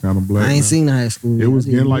school was kind of black. I ain't man. seen the high school. It yet. was I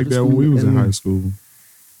did getting like middle that when we school was in and- high school.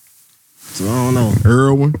 So I don't know.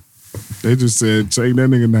 Irwin, they just said take that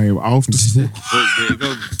nigga name off the school. They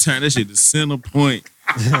go turn that shit to center point.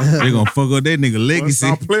 They gonna fuck up that nigga Boy, legacy.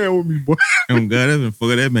 stop playing with me, boy. Oh God, that been fuck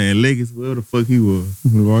up that man legacy. Whatever the fuck he was.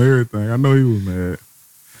 On everything. I know he was mad.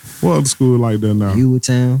 What other school like that now? Hewitt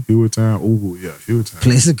Town, Hewitt Town. Ooh, yeah, Hewitt Town.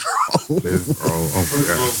 Pleasant Grove. Oh my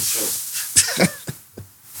God.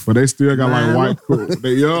 But they still got like Minor. white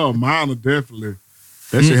cool. Minor definitely.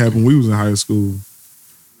 That shit happened when we was in high school.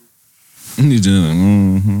 He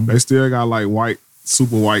just, They still got like white,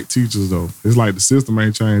 super white teachers though. It's like the system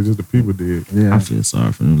ain't changed, just the people did. Yeah, I feel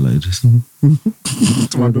sorry for them ladies.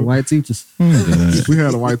 one of the white teachers. We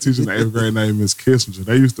had a white teacher in the 8th grade named Miss Kissinger.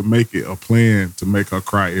 They used to make it a plan to make her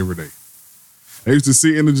cry every day. They used to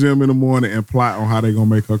sit in the gym in the morning and plot on how they gonna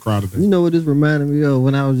make her cry You today. know what this reminded me of?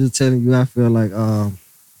 When I was just telling you, I feel like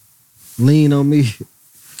Lean on Me.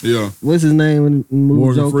 Yeah. What's his name in the movie?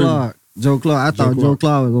 Morgan Joe Freeman. Clark. Joe Clark. I thought Joe Clark.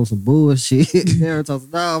 Clark was on some bullshit. Aaron told me,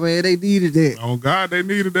 no, man, they needed that. Oh God, they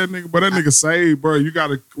needed that nigga. But that nigga saved, bro. You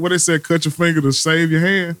gotta, what they said, cut your finger to save your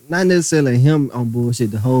hand. Not necessarily him on bullshit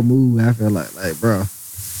the whole movie. I feel like, bro,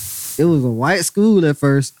 it was a white school at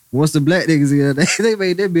first. Once the black niggas in there, they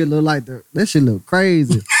made that bitch look like that shit look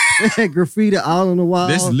crazy. They had graffiti all on the wall.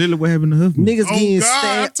 That's literally what happened to Huffman. Niggas Oh getting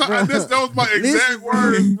God, stabbed. Bro. that was my exact Listen,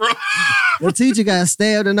 words, bro. The teacher got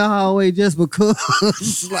stabbed in the hallway just because.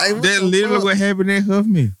 Like, what That the literally fuck? what happened at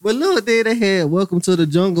Huffman. But look, then they had "Welcome to the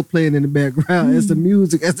Jungle" playing in the background as the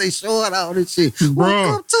music, as they showing all this shit.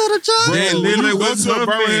 Welcome to the jungle. That when literally you go was to a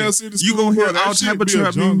Huffman. Birmingham City You school, gonna hear bro, that all shit type of be a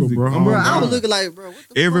trap jungle, music. bro. Bro, Oh, I was God. looking like, bro, what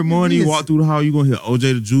the Every fuck morning is you this? walk through the hall, you gonna hear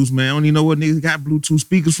OJ the Juice, man. I don't even know what niggas got Bluetooth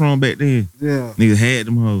speakers from back then. Yeah, Niggas had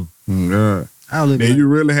them hoes. Yeah. I was looking Then like, you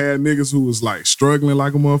really had niggas who was like struggling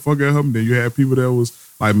like a motherfucker at home. Then you had people that was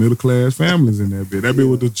like middle class families in that bit. That bit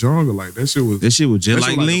was the jungle. Like that shit was That shit was just that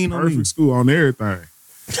shit like was lean the on perfect me. school on everything.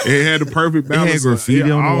 It had the perfect It had balance. graffiti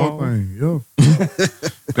on the all wall. things. Yeah.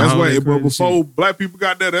 That's All why. that But crazy before black people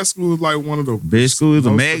got there, that school was like one of the Best school is a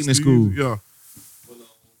most magnet prestigious- school. Yeah.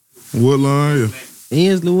 Woodlawn. Yeah.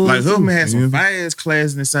 Ensley was Like too. Huffman had some Yeah. fast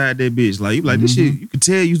classes inside that bitch. Like you like this shit. You could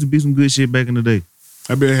tell used to be some good shit back in the day.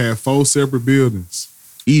 I bet it had 4 separate buildings.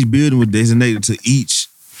 Each building was designated to each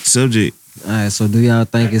subject. All right, so do y'all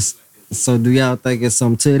think it's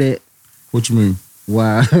something to that? What you mean?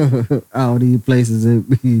 Why all these places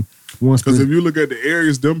that be once Because if you look at the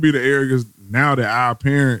areas, them be the areas now that our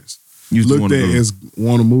parents Used to looked wanna at go. as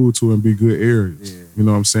want to move to and be good areas. You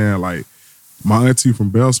know what I'm saying? Like my auntie from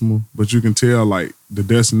Bessemer, but you can tell like the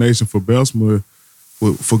destination for Bessemer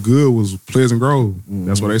for good was Pleasant Grove.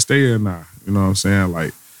 That's where they stay at now. You know what I'm saying?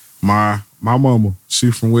 Like my mama,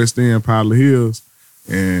 she from West End, Pilot Hills,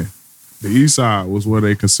 and the East Side was where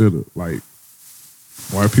they considered like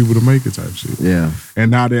white people to make it type shit. yeah,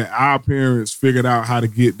 And now that our parents figured out how to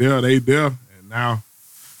get there, they there, and now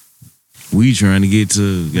We trying to get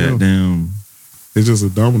to goddamn. it's just a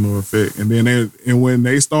domino effect. And then when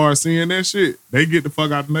they start seeing that shit, they get the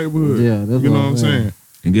fuck out the neighborhood. Yeah, that's you know what what I'm I'm saying. saying?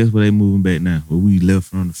 And guess where they moving back now? Where we left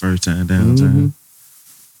from the first time downtown.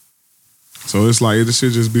 So it's like this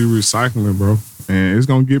shit just be recycling, bro. And it's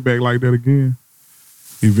gonna get back like that again.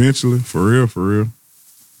 Eventually, for real.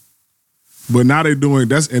 But now they doing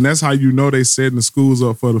that's how you know they setting the schools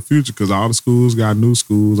up for the future, because all the schools got new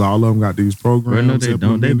schools, all of them got these programs. Bro, no, they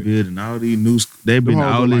don't. They implemented. building all these new. They Them building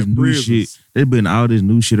hoes all look this like new prisons. shit. They building all this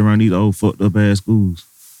new shit around these old fucked up ass schools.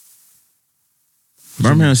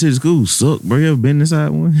 Birmingham City schools suck, bro. You ever been inside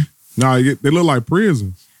one? Nah, they look like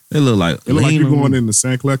prisons. They look like They look like you lean on- going into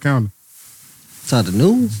St. Clair County. it's out the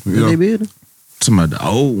news. Yeah. They building. Some of the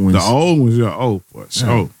old ones. The old ones, yeah. Oh, for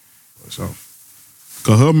sure. For sure.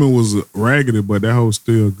 Cause Huffman was raggedy, but that hoe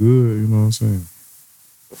still good, you know what I'm saying?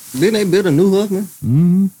 Then they build a new Huffman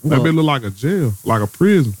That Well- bit look like a jail, like a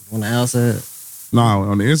prison. on the outside. No,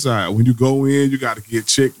 on the inside, when you go in, you got to get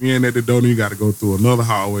checked in at the door, and you got to go through another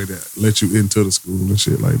hallway that let you into the school and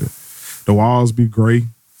shit like that. The walls be gray,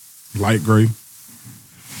 light gray.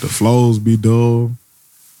 The floors be dull.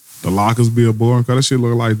 The lockers be a boring, cause that shit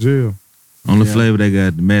look like jail. Only Yeah. flavor they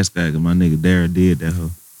got the mascot, cause my nigga Dara did that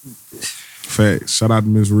hoe. Facts. Shout out to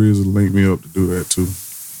Miss Reeves to link me up to do that too.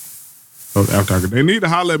 They need to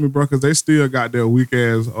holler at me, bro, because they still got their weak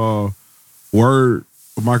ass Word,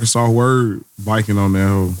 Microsoft Word Viking on that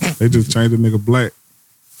hoe. They just changed the nigga black.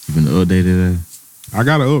 You been updated that. I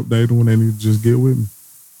gotta update them when they need to just get with me.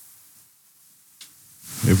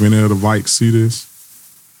 If any of the Vikes see this,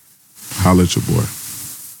 holler at your boy.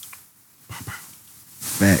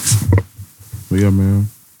 Facts. But yeah, man.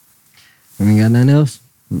 We ain't got nothing else.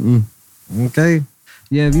 Okay.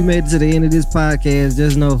 Yeah, if you made it to the end of this podcast,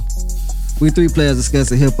 just know we three players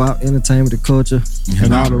discussing hip hop, entertainment, and culture.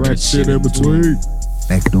 And all the right shit in between.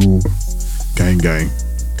 Back door. Gang, gang.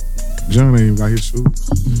 John ain't even got his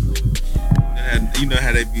shoes. You know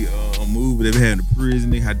how they be moving, they be having the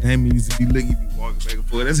prison, how Damon used to be looking, be walking back and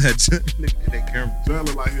forth. That's how Chuck looking at that camera. John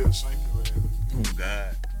look like he'll shank your ass Oh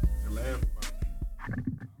God. and laugh about it.